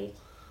kill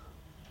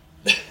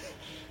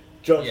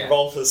John Yeah.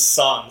 Travolta's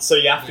son, so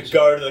you have to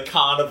go to the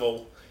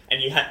carnival,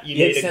 and you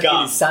need just a have to get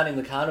gun. his son in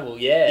the carnival,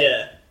 yeah.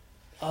 Yeah.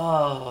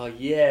 Oh,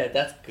 yeah,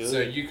 that's good. So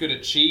you could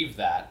achieve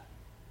that,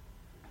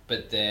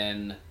 but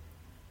then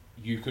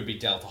you could be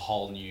dealt a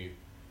whole new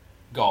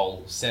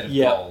set of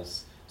Yep.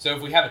 goals. So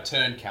if we have a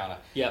turn counter,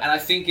 Yep. and I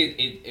think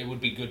it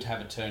would be good to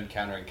have a turn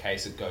counter in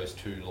case it goes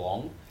too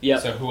long. Yep.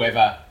 So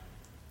whoever,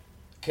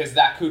 because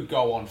that could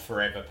go on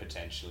forever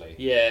potentially.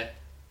 Yeah.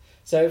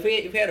 So if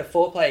we had a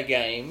 4-player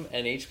game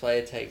and each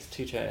player takes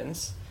 2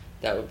 turns,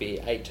 that would be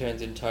 8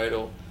 turns in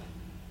total.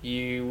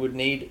 You would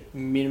need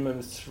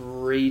minimum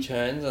 3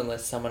 turns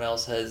unless someone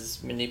else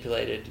has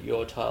manipulated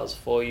your tiles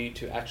for you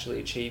to actually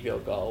achieve your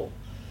goal.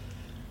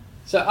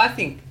 So I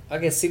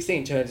guess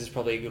 16 turns is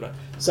probably a good one.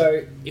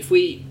 So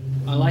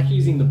I like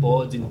using the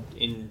boards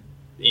in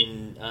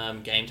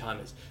game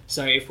timers.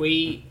 So if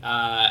we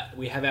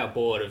have our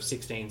board of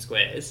 16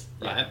 squares,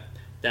 right?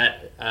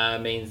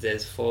 That means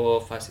there's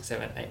 4, 5, 6,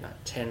 7, 8, 9,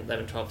 10,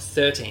 11, 12,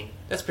 13.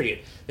 That's pretty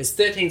good. There's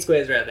 13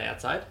 squares around the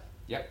outside.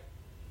 Yep.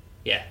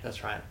 Yeah,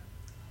 that's right.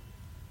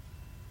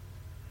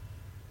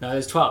 No,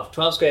 there's 12.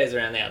 12 squares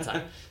around the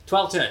outside.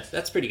 12 turns.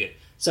 That's pretty good.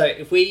 So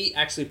if we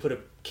actually put a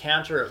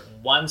counter at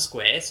 1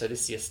 square, so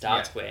this is your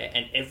start square,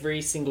 and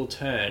every single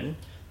turn,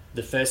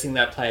 the first thing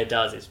that player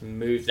does is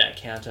move that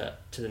counter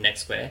to the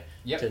next square,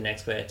 Yep. to the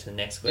next square, to the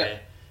next square.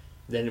 Yep.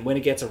 Then when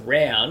it gets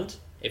around,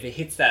 if it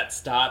hits that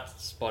start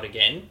spot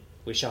again,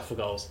 we shuffle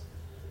goals.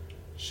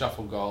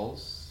 Shuffle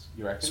goals,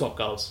 you reckon? Swap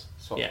goals.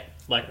 Swap. Yeah,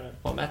 like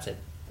what Matt said.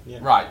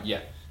 Right, yeah.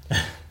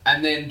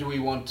 And then do we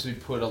want to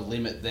put a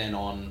limit then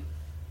on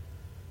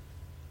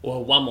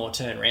Or one more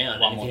turn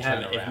round. One And more if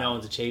turn if around. no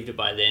one's achieved it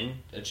by then,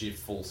 achieve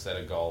full set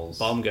of goals?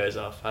 bomb goes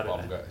off. I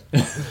don't Bomb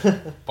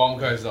know. Bomb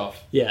goes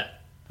off. Yeah.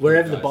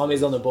 Wherever the Guys. bomb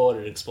is on the board,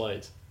 it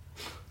explodes.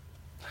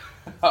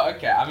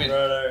 Okay, I mean,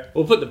 Righto.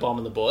 We'll put the bomb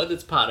on the board.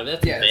 That's part of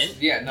it. That's yeah, an event.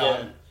 yeah, no,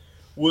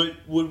 Yeah.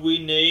 Would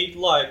we need,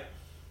 like...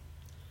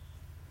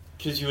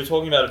 Because you were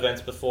talking about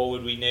events before,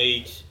 would we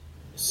need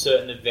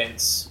certain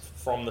events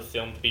from the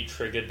film to be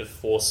triggered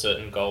before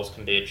certain goals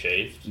can be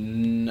achieved?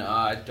 no,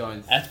 I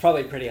don't. That's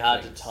probably pretty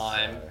hard to think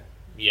time. so.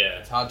 Yeah.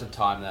 It's hard to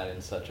time that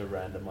in such a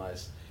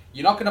randomized.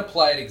 You're not going to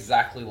play it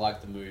exactly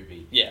like the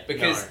movie. Yeah,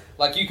 Because, no.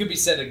 like, you could be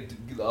set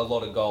a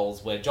lot of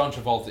goals where John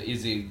Travolta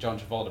is John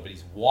Travolta, but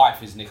his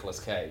wife is Nicolas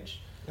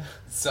Cage.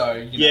 So,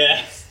 you know,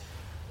 Yeah.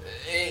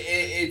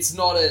 it's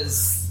not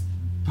as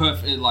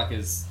perfect, like,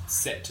 as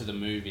set to the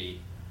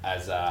movie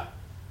as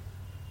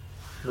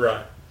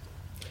Right.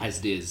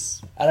 it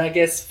is. And I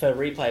guess for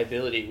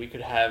replayability, we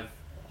could have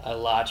a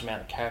large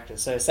amount of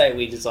characters. So say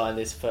we design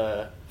this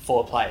for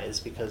 4 players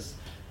because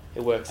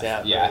it works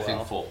out Yeah, I very think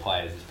well. 4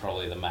 players is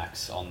probably the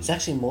max on. There's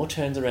actually more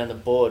turns around the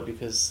board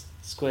because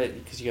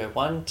you go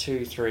 1,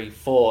 2, 3,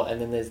 4,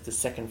 and then there's the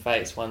second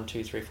phase 1,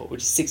 2, 3, 4,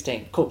 which is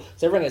 16. Cool.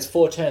 So everyone gets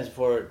 4 turns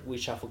before we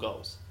shuffle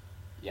goals.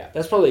 Yeah.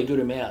 That's probably a good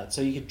amount.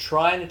 So you could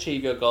try and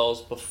achieve your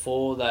goals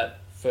before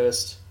that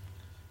first.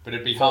 But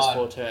it'd be First hard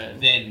 4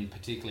 turns. then,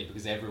 particularly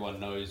because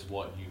everyone knows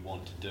what you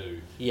want to do.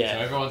 Yeah. So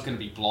everyone's going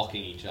to be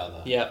blocking each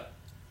other. Yep.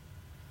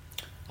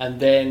 And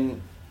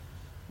then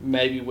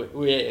maybe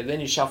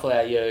then you shuffle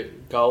out your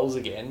goals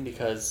again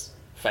because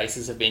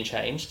faces have been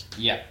changed,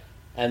 Yeah.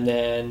 and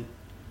then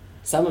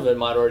some of it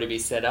might already be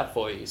set up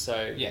for you.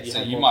 So Yeah, so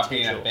have you more might be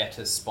in a potential.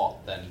 better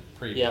spot than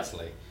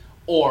previously,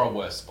 or a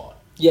worse spot.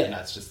 Yeah. And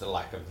that's just the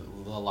luck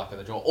of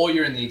the draw. Or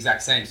you're in the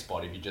exact same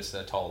spot if you just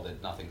are told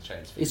that nothing's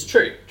changed. It's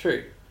true,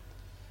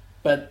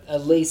 but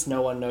at least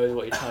no one knows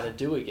what you're trying to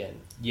do again.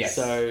 Yes.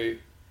 So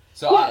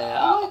So yeah,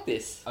 I like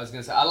this. I was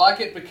going to say I like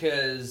it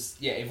because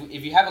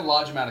if you have a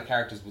large amount of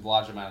characters with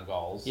large amount of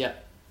goals, Yeah.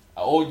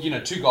 or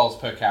 2 goals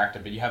per character,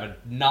 but you have a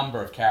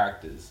number of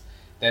characters,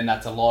 then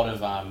that's a lot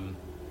of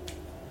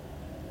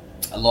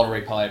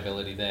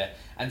replayability there.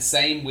 And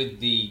same with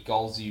the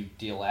goals you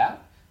deal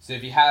out. So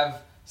if you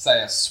have,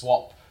 say, a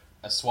swapped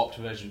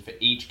version for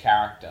each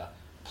character,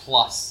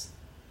 plus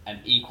an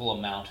equal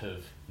amount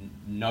of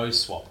no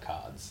swap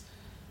cards,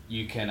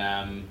 you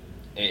can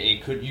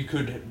you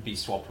could be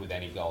swapped with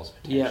any goals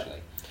potentially.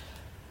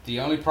 The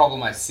only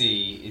problem I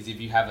see is if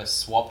you have a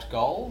swapped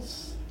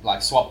goals,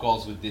 like swap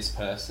goals with this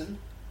person,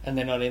 And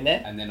they're not in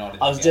there? and they're not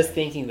in I the was game. just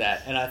thinking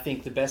that, and I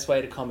think the best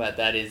way to combat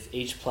that is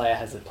each player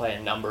has a player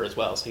number as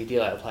well. So you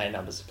deal out player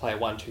numbers, so player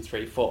 1, 2,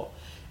 3, 4.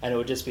 And it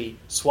would just be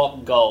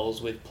swap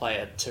goals with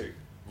player 2.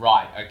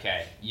 Right,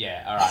 okay.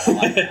 Yeah, alright, I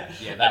like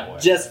that. Yeah, that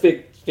works. Just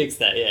fix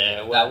that,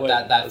 yeah. I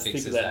that was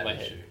fixes thinking that in my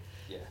issue. head.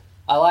 Yeah.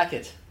 I like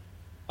it.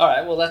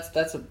 Alright, well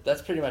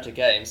that's pretty much a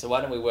game. So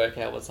why don't we work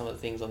out what some of the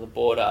things on the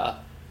board are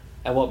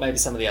and what maybe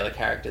some of the other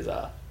characters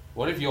are.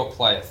 What if you're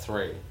player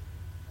 3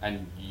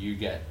 and you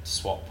get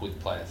swapped with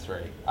player 3?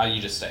 Oh,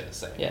 you just stay the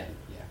same. Yeah.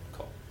 Yeah,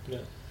 cool.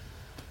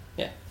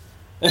 Yeah.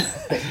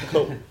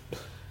 Cool.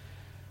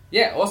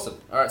 Yeah, awesome.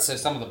 Alright, so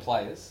some of the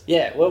players.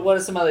 Yeah, what are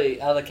some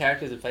other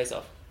characters that face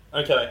off?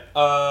 Okay.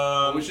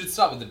 We should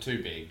start with the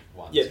 2 big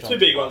ones. Yeah, John 2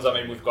 big Travolta ones. I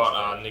mean, and we've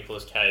got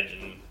Nicolas Cage,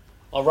 and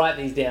I'll write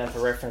these down for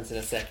reference in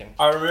a second.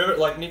 I remember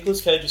like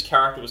Nicolas Cage's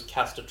character was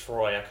Castor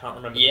Troy. I can't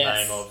remember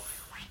Yes.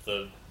 the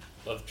name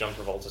of John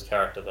Travolta's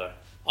character though.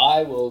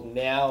 I will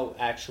now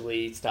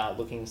actually start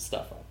looking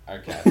stuff up.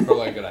 Okay,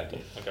 probably a good idea.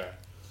 Okay.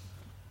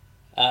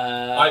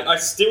 I I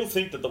still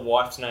think that the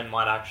wife's name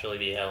might actually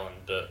be Helen,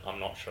 but I'm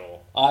not sure.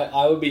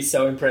 I would be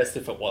so impressed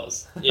if it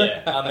was.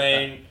 Yeah, I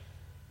mean,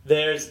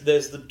 there's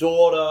the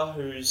daughter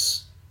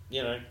who's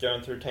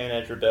going through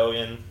teenage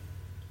rebellion.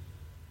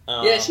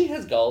 Yeah, she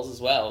has goals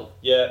as well.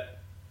 Yeah.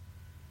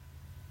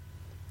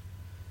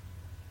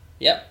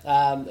 Yep.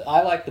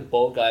 I like the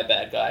bald guy,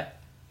 bad guy.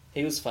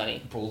 He was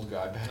funny. Bald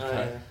guy, bad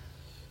guy.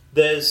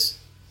 There's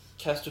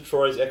Castor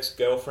Troy's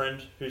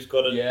ex-girlfriend who's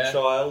got a Yeah.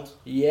 child.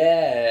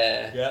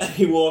 Yeah. Yeah.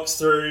 He walks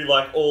through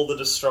like all the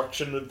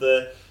destruction with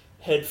the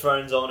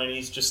headphones on, and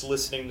he's just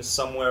listening to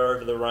Somewhere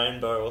Over the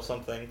Rainbow or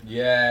something.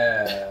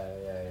 Yeah.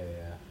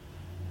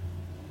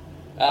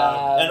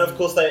 And of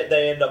course,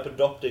 they end up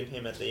adopting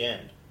him at the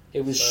end.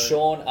 It was So-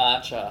 Sean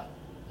Archer.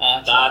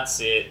 That's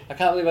it. I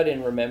can't believe I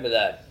didn't remember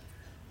that.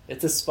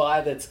 It's a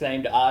spy that's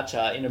named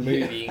Archer in a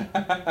movie.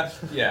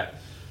 Yeah.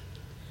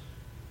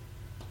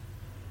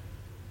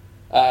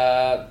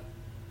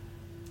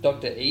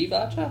 Dr. Eve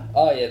Archer?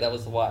 Oh, yeah, that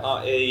was the wife.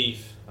 Oh,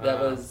 Eve. That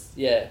was,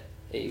 yeah,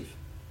 Eve.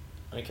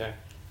 Okay.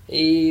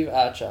 Eve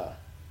Archer.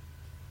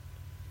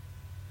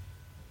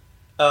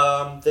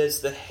 There's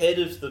the head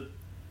of the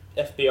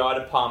FBI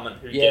department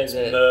who Yeah, gets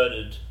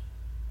murdered.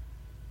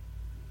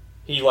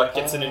 He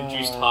gets an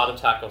induced heart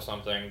attack or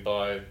something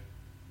by.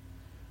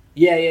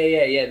 Yeah,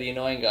 the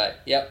annoying guy.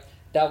 Yep.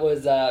 That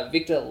was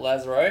Victor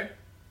Lazaro.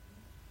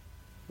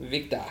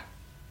 Victor.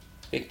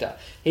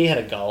 He had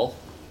a goal.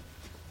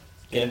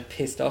 Getting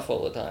pissed off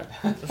all the time.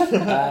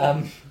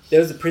 There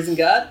was a prison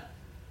guard.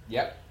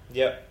 Yep.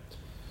 Yep.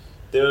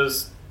 There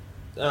was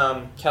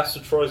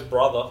Castor Troy's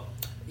brother,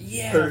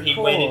 Yeah, who of he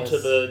went course.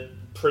 into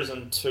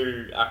prison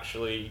to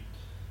actually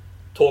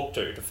talk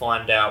to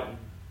find out.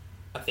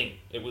 I think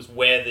it was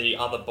where the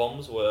other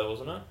bombs were,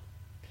 wasn't it?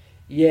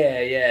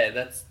 Yeah,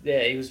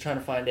 he was trying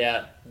to find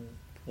out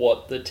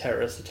what the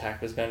terrorist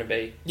attack was going to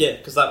be. Yeah,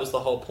 because that was the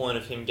whole point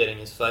of him getting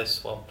his face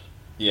swabbed.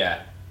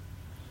 Yeah.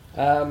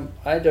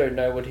 I don't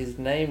know what his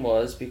name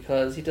was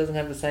because he doesn't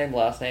have the same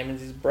last name as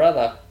his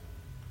brother.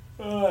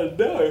 Oh,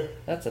 no.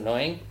 That's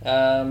annoying.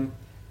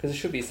 Because it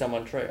should be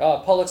someone Troy.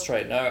 Oh, Pollux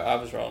Troy. No, I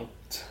was wrong.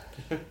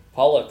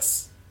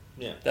 Pollux.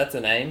 Yeah. That's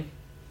a name.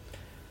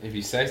 If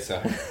you say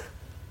so.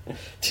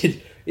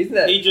 Isn't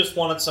that... He just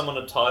wanted someone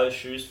to tie his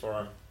shoes for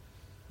him.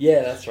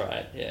 Yeah, that's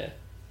right, yeah.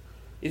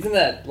 Isn't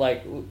that,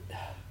 like...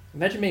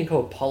 Imagine being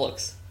called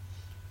Pollux.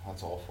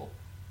 That's awful.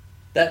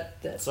 That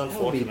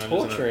would be unfortunate,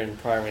 torture isn't in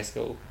primary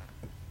school.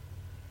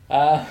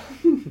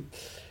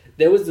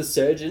 There was the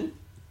surgeon.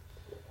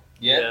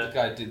 Yeah, the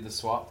guy did the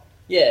swap.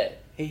 Yeah,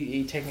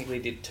 he technically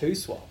did 2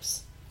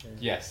 swaps.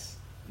 Yes.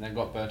 And then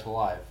got burnt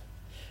alive.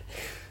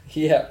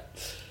 Yeah.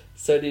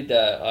 So did,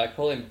 I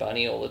call him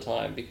Bunny all the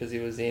time because he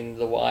was in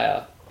The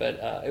Wire. But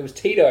it was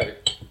Tito.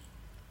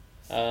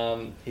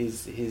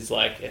 His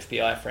like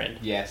FBI friend.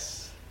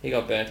 Yes. He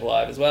got burnt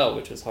alive as well,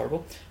 which was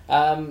horrible.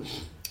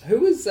 Who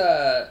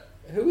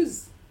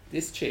was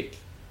this chick?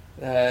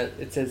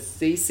 It says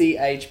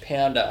CCH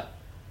Pounder,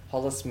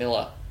 Hollis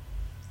Miller.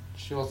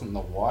 She wasn't the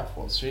wife,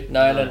 was she?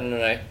 No.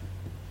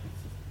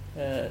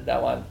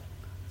 That one.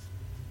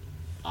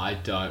 I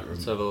don't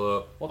Let's remember. have a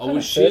look. What Oh, kind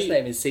was of first she-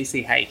 name is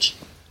CCH?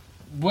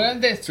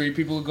 Weren't there 3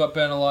 people who got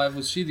burnt alive?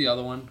 Was she the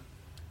other one?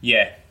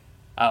 Yeah.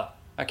 Oh,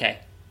 okay.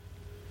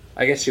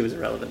 I guess she was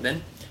irrelevant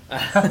then.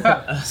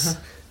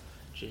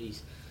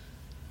 Jeez.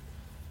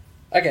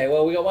 Okay,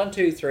 well, we got 1,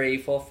 2, 3,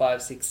 4,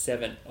 5, 6,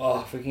 7.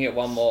 Oh, if we can get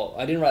one more.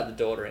 I didn't write the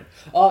daughter in.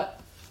 Oh,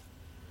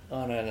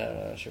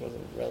 no. She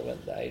wasn't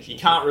relevant. The age. You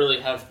can't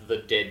really have the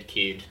dead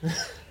kid.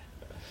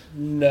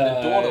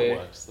 No. The daughter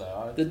works,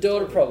 though. The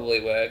daughter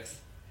probably works.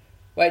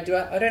 Wait,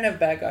 I don't have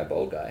bad guy,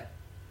 bald guy.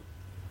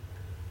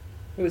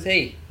 Who was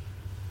he?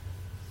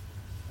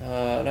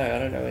 No, I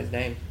don't know his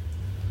name.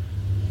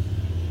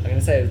 I'm going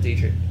to say it was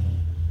Dietrich.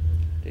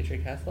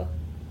 Dietrich Hassler?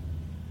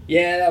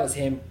 Yeah, that was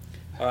him.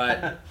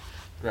 Alright.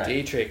 Great.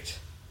 Dietrich.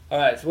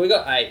 Alright, so we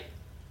got 8.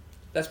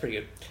 That's pretty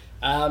good.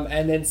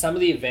 And then some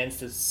of the events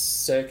that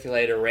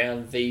circulate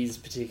around these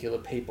particular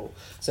people.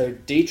 So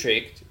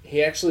Dietrich,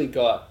 he actually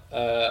got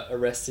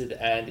arrested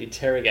and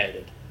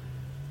interrogated.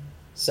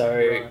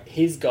 So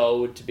his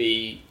goal would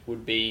be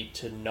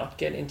to not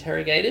get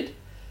interrogated.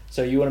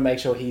 So you want to make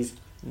sure he's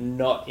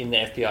not in the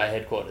FBI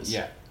headquarters.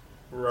 Yeah.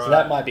 Right. So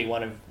that might be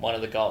one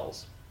of the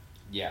goals.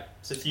 Yeah.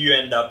 So if you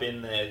end up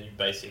in there, you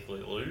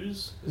basically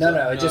lose?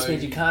 No, it just No.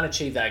 means you can't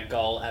achieve that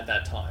goal at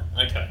that time.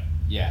 Okay.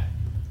 Yeah.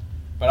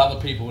 But other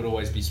people would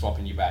always be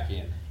swapping you back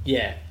in.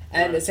 Yeah.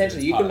 And Right,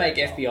 essentially it's you part can of make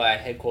the goal. FBI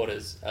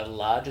headquarters a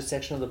larger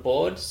section of the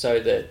board so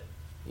that,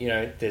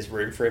 there's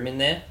room for him in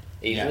there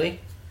easily.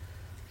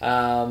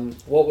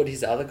 What would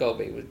his other goal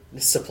be? Would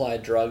supply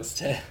drugs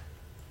to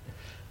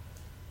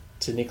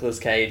Nicolas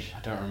Cage? I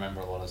don't remember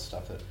a lot of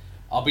stuff that...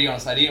 I'll be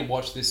honest, I didn't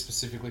watch this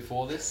specifically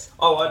for this.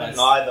 Oh, I didn't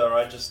either.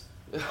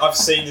 I've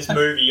seen this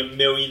movie a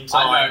million times.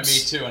 I know, me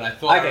too, and I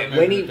thought I Okay,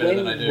 remembered it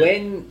better than I do.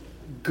 when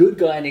good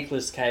guy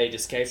Nicolas Cage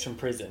escapes from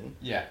prison,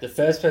 Yeah. the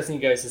first person he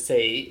goes to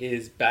see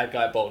is bad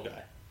guy bald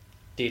guy,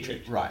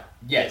 Dietrich. Right.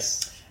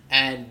 Yes.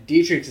 And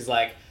Dietrich is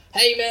like,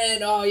 hey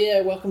man, oh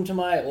yeah, welcome to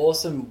my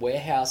awesome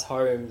warehouse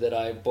home that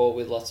I bought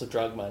with lots of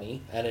drug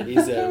money, and it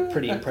is a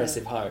pretty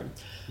impressive home.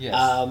 Yes.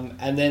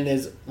 And then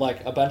there's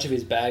like a bunch of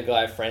his bad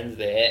guy friends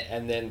there,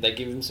 and then they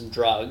give him some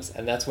drugs,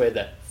 and that's where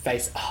the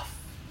face off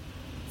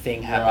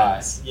thing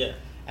happens. Yeah.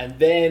 And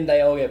then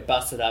they all get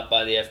busted up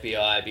by the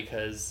FBI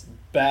because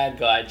bad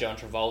guy John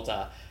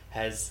Travolta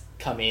has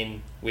come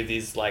in with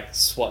his like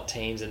SWAT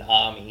teams and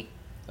army,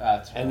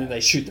 That's right. and then they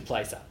shoot the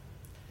place up.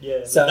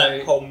 Yeah, So-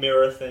 that whole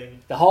mirror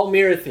thing. The whole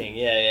mirror thing,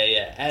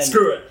 yeah. And,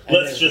 Screw it. and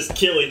Let's then- just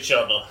kill each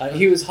other.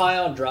 he was high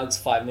on drugs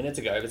 5 minutes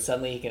ago, but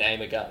suddenly he can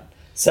aim a gun.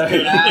 So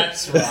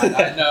That's right.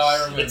 I know, I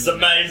remember. It's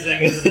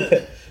amazing, isn't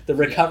it? The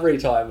recovery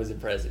time was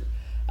impressive.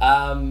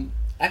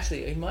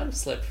 Actually, he might have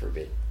slept for a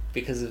bit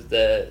because of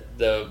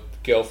the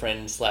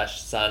girlfriend /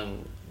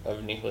 son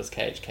of Nicolas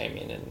Cage came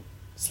in and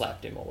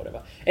slapped him or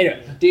whatever.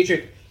 Anyway,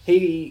 Dietrich,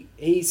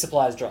 he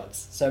supplies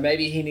drugs, so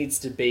maybe he needs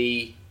to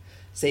be.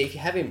 See, if you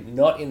have him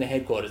not in the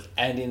headquarters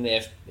and in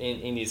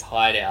his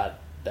hideout,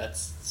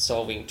 that's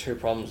solving 2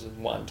 problems with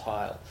 1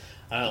 tile.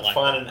 I don't like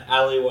Find an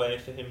alleyway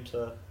for him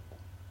to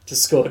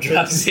score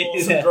drugs score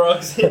in. some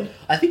drugs in.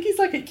 I think he's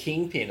like a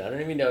kingpin. I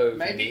don't even know if he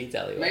Maybe, needs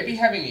alleyways. maybe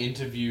having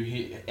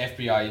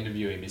FBI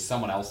interview him is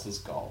someone else's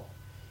goal.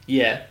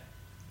 Yeah.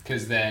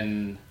 Because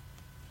then,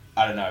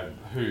 I don't know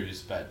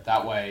whose, but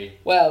that way...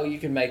 Well, you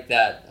can make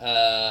that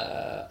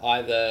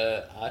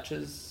either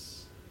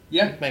Archer's...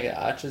 Yeah. Make it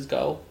Archer's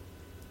goal.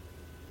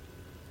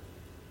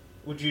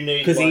 Would you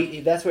need Because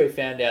like, that's where he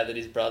found out that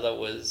his brother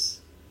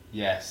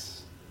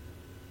Yes.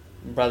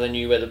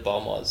 knew where the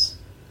bomb was.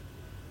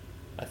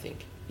 I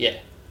think. Yeah.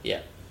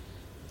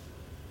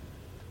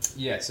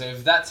 Yeah, so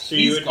if that's So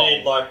his you would goal,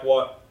 need, like,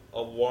 what?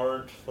 A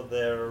warrant for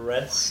their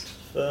arrest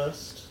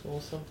first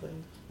or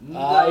something?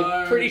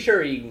 I'm pretty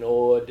sure he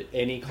ignored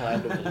any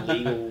kind of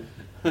legal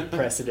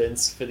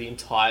precedence for the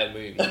entire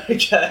movie.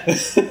 Okay.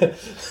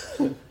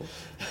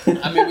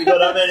 I mean,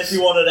 But I mean, if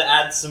you wanted to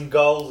add some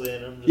goals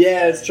in, I'm just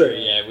Yeah, it's true.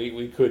 saying, Yeah,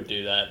 we could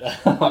do that.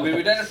 I mean,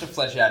 we don't have to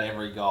flesh out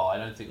every goal. I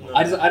don't think.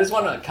 I just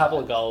want a couple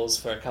of goals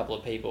for a couple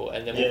of people,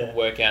 and then we Yeah. can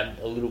work out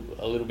a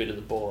little bit of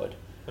the board.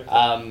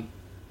 Okay.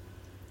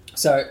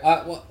 So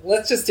well,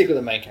 let's just stick with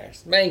the main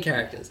characters. Main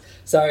characters.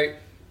 So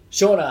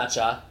Sean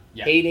Archer,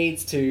 Yeah. he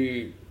needs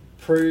to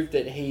prove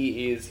that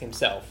he is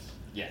himself.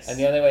 Yes. And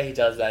the only way he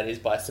does that is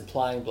by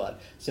supplying blood.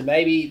 So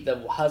maybe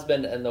the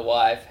husband and the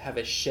wife have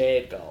a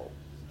shared goal.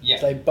 Yeah.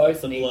 So they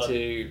both The need blood.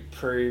 to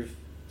prove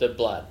the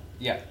blood.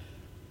 Yeah.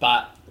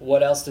 But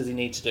what else does he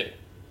need to do?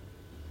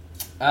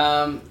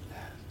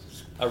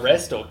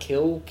 Arrest or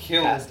kill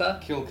Castor?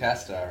 Kill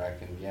Castor, I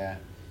reckon. Yeah.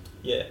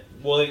 Yeah.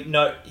 Well,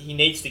 no, he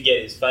needs to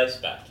get his face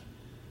back.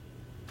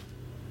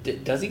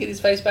 Does he get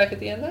his face back at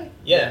the end though?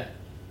 Yeah.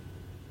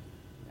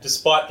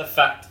 Despite the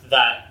fact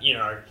that, you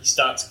know, he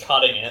starts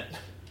cutting it.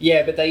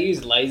 Yeah, but they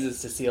use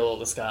lasers to seal all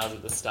the scars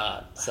at the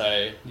start.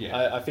 So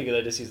Yeah. I figure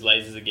they just use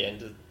lasers again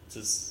to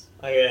just...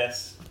 I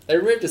guess. They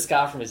removed a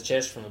scar from his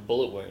chest from a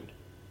bullet wound.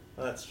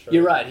 That's true.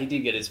 You're right, he did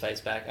get his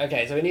face back.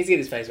 Okay, so he needs to get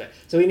his face back.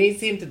 So he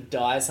needs him to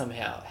die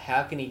somehow.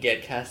 How can he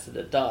get Castor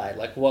to die?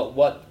 Like,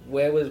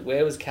 where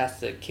was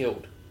Castor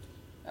killed?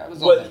 That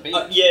was on Well, the beach.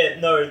 yeah,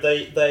 no,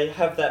 they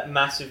have that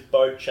massive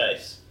boat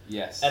chase.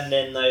 Yes. And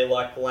then they,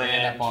 like, They land.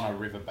 end up on a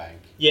riverbank.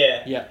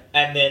 Yeah. Yeah.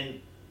 And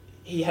then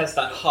he has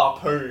that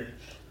harpoon.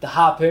 The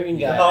harpoon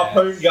The gun.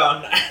 harpoon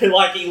gun. And,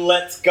 like, he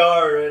lets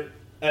go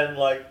and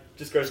like,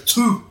 just goes,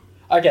 "Phew."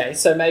 Okay,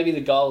 so maybe the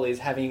goal is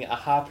having a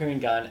harpoon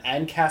gun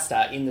and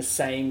Castor in the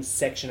same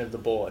section of the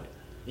board.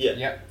 Yeah.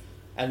 Yep.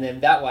 And then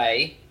that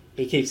way,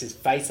 he keeps his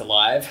face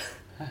alive.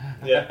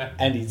 Yeah.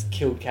 And he's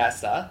killed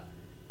Castor,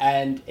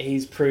 and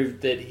he's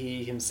proved that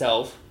he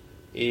himself,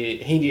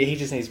 he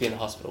just needs to be in the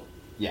hospital.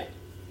 Yeah.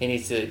 He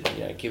needs to,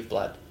 give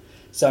blood.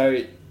 So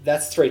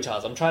that's 3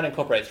 tiles. I'm trying to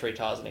incorporate 3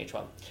 tiles in each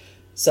one.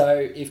 So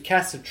if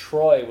Castor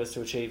Troy was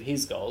to achieve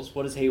his goals,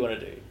 what does he want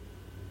to do?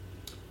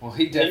 Well,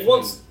 he definitely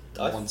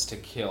wants to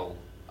kill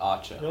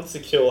Archer. He wants to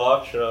kill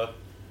Archer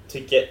to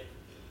get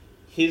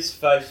his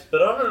face,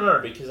 but I don't know,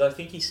 because I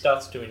think he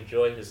starts to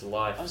enjoy his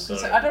life. I was So.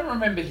 gonna say, I don't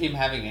remember him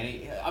having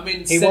any. I mean,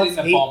 He setting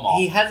the bomb off.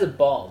 He has a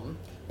bomb,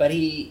 but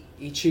he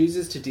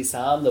chooses to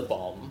disarm the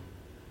bomb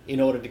in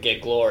order to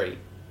get glory.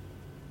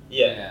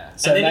 Yeah.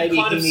 So And then maybe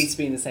kind he of- needs to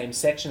be in the same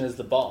section as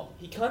the bomb.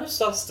 He kind of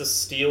starts to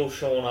steal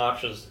Sean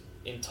Archer's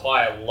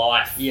entire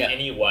life Yeah.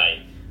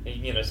 anyway.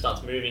 He,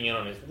 starts moving in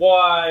on his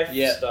wife,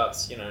 Yeah.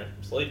 starts,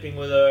 sleeping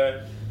with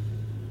her,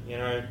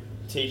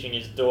 teaching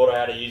his daughter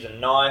how to use a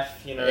knife,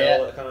 Yeah.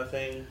 all that kind of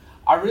thing.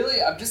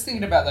 I'm just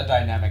thinking about the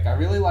dynamic. I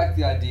really like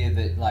the idea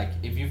that, like,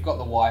 if you've got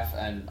the wife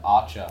and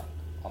Archer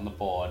on the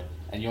board,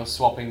 and you're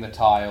swapping the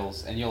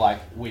tiles, and you're like,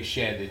 we're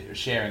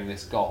sharing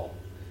this goal,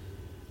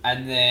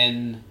 and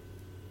then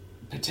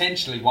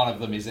potentially one of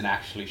them isn't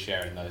actually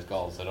sharing those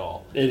goals at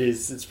all. It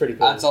is. It's pretty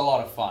cool. That's a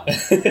lot of fun.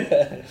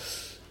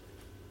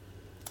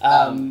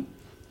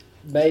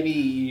 Maybe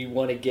you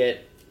want to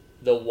get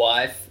the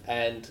wife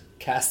and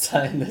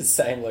Castor in the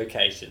same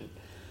location.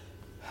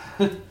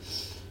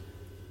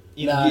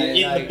 In No,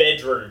 the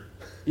bedroom.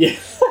 Yeah,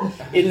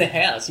 in the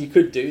house, you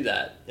could do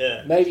that.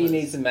 Yeah. Maybe he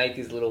needs to make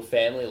his little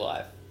family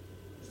life.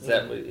 So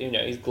that,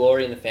 his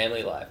glory in the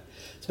family life.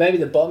 So maybe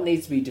the bomb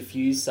needs to be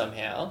diffused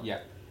somehow. Yeah.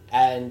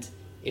 And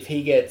if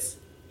he gets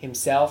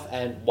himself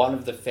and one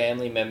of the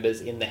family members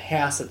in the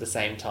house at the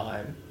same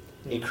time,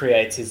 it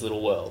creates his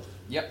little world.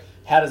 Yep.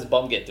 How does a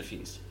bomb get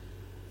diffused?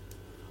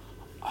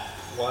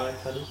 Wire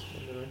cutters?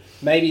 I don't know.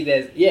 Maybe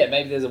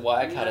there's a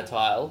wire cutter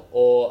tile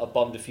or a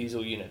bomb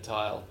diffusal unit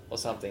tile or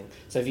something.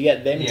 So if you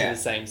get them into the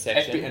same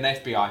section, An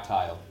FBI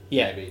tile.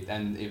 Yeah. Maybe.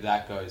 And if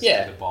that goes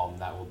Yeah. to the bomb,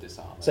 that will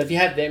disarm it. so if you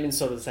have them in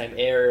sort of the same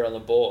area on the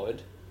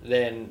board,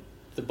 then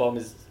the bomb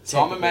is. So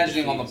I'm technically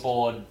imagining on the diffused.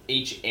 board,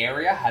 each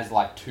area has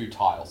like 2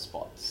 tile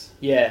spots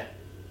Yeah.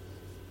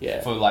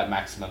 Yeah. for like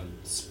maximum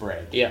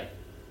spread. Yeah.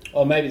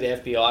 Or maybe the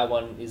FBI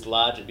one is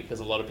larger because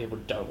a lot of people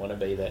don't want to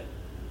be there.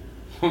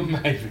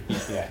 Maybe,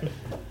 yeah.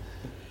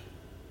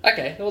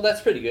 Okay, well that's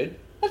pretty good.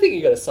 I think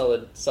you got a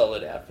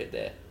solid outfit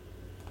there.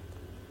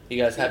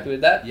 You guys happy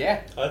with that?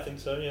 Yeah. I think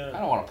so, I yeah.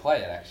 don't want to play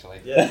it actually.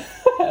 Yeah.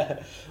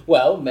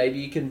 Well, maybe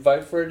you can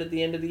vote for it at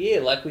the end of the year,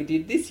 like we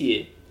did this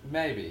year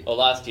Maybe. or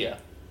last year,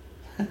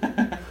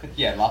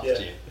 Yeah, last Yeah.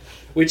 year.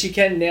 which you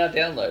can now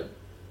download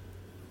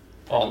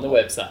on the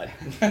website.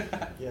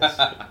 Yes.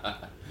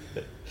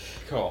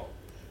 Cool.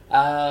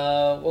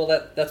 Well,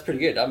 that's pretty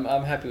good. I'm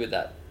happy with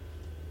that.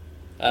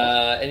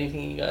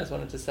 Anything you guys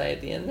wanted to say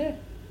at the end there?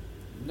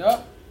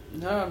 No,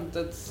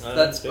 that's I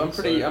don't I'm think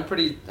pretty so. I'm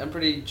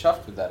pretty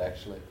chuffed with that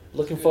actually.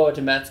 Looking forward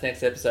to Matt's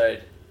next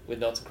episode with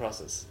Knots and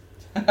Crosses.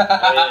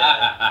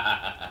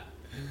 yeah.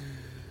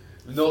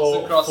 Noughts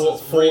and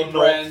crosses, four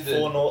rebranded.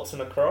 noughts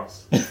and a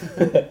cross.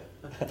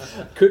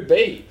 Could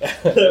be.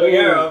 There we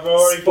go. I've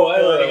already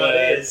Spoiler spoiling alert.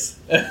 ideas.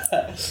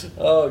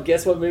 Oh,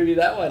 guess what movie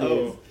that one is?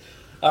 Oh.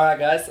 All right,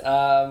 guys.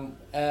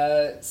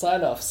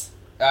 Sign-offs.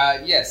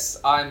 Yes,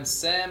 I'm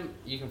Sam.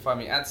 You can find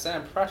me at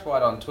Sam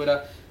Prattwhite on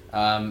Twitter,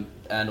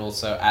 and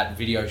also at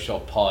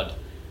VideoShopPod,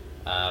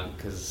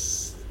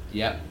 because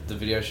the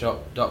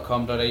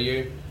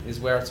videoshop.com.au is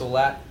where it's all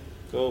at.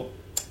 Cool.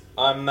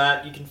 I'm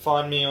Matt. You can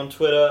find me on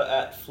Twitter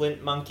at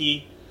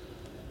FlintMonkey. You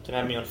can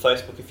add me on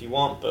Facebook if you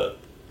want, but,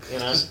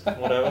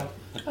 whatever.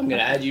 I'm going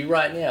to add you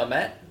right now,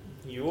 Matt.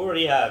 You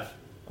already have,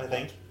 I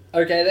think.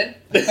 Okay, then.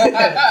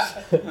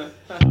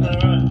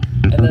 Alright.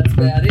 And that's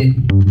about it.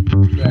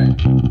 Great.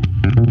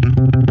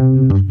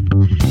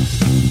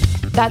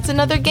 That's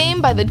another game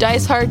by the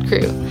Dice Hard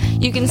crew.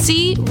 You can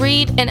see,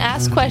 read, and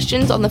ask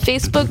questions on the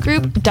Facebook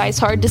group Dice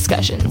Hard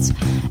Discussions.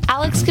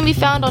 Alex can be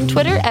found on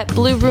Twitter at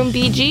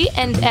BlueRoomBG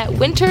and at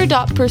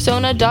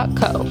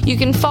winter.persona.co. You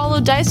can follow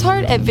Dice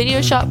Hard at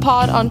Videoshop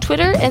Pod on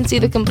Twitter and see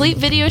the complete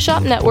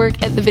Videoshop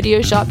network at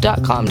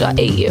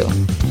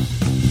thevideoshop.com.au.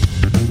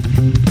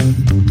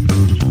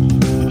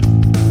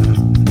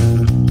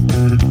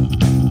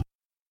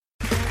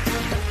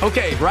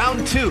 Okay,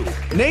 round two.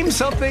 Name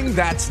something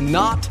that's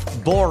not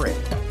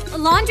boring. A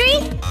laundry?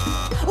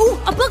 Ooh,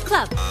 a book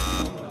club.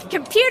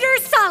 Computer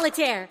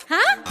solitaire,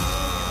 huh?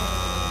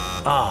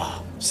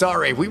 Ah,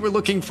 sorry, we were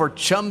looking for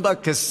Chumba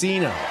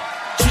Casino.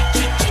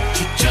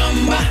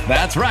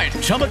 That's right,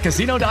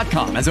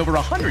 ChumbaCasino.com has over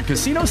 100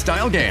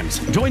 casino-style games.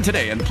 Join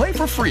today and play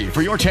for free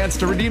for your chance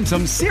to redeem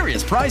some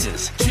serious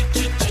prizes.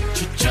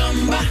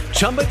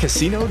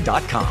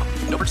 ChumbaCasino.com.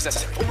 No purchase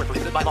necessary. Void where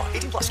prohibited by law.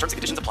 18+ terms and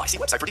conditions apply. See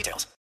website for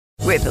details.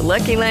 With the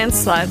Lucky Land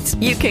Slots,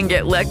 you can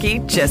get lucky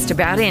just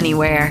about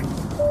anywhere.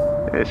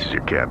 This is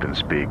your captain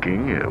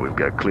speaking. We've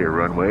got clear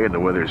runway and the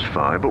weather's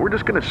fine, but we're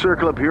just going to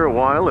circle up here a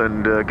while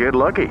and get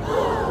lucky.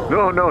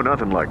 No,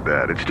 nothing like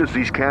that. It's just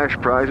these cash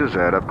prizes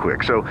add up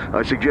quick. So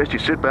I suggest you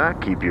sit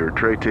back, keep your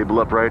tray table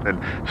upright,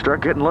 and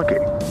start getting lucky.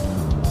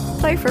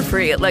 Play for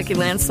free at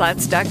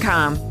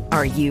LuckyLandSlots.com.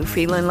 Are you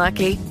feeling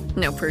lucky?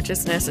 No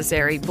purchase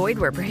necessary. Void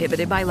where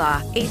prohibited by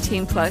law.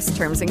 18+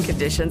 terms and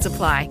conditions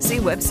apply. See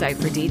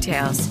website for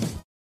details.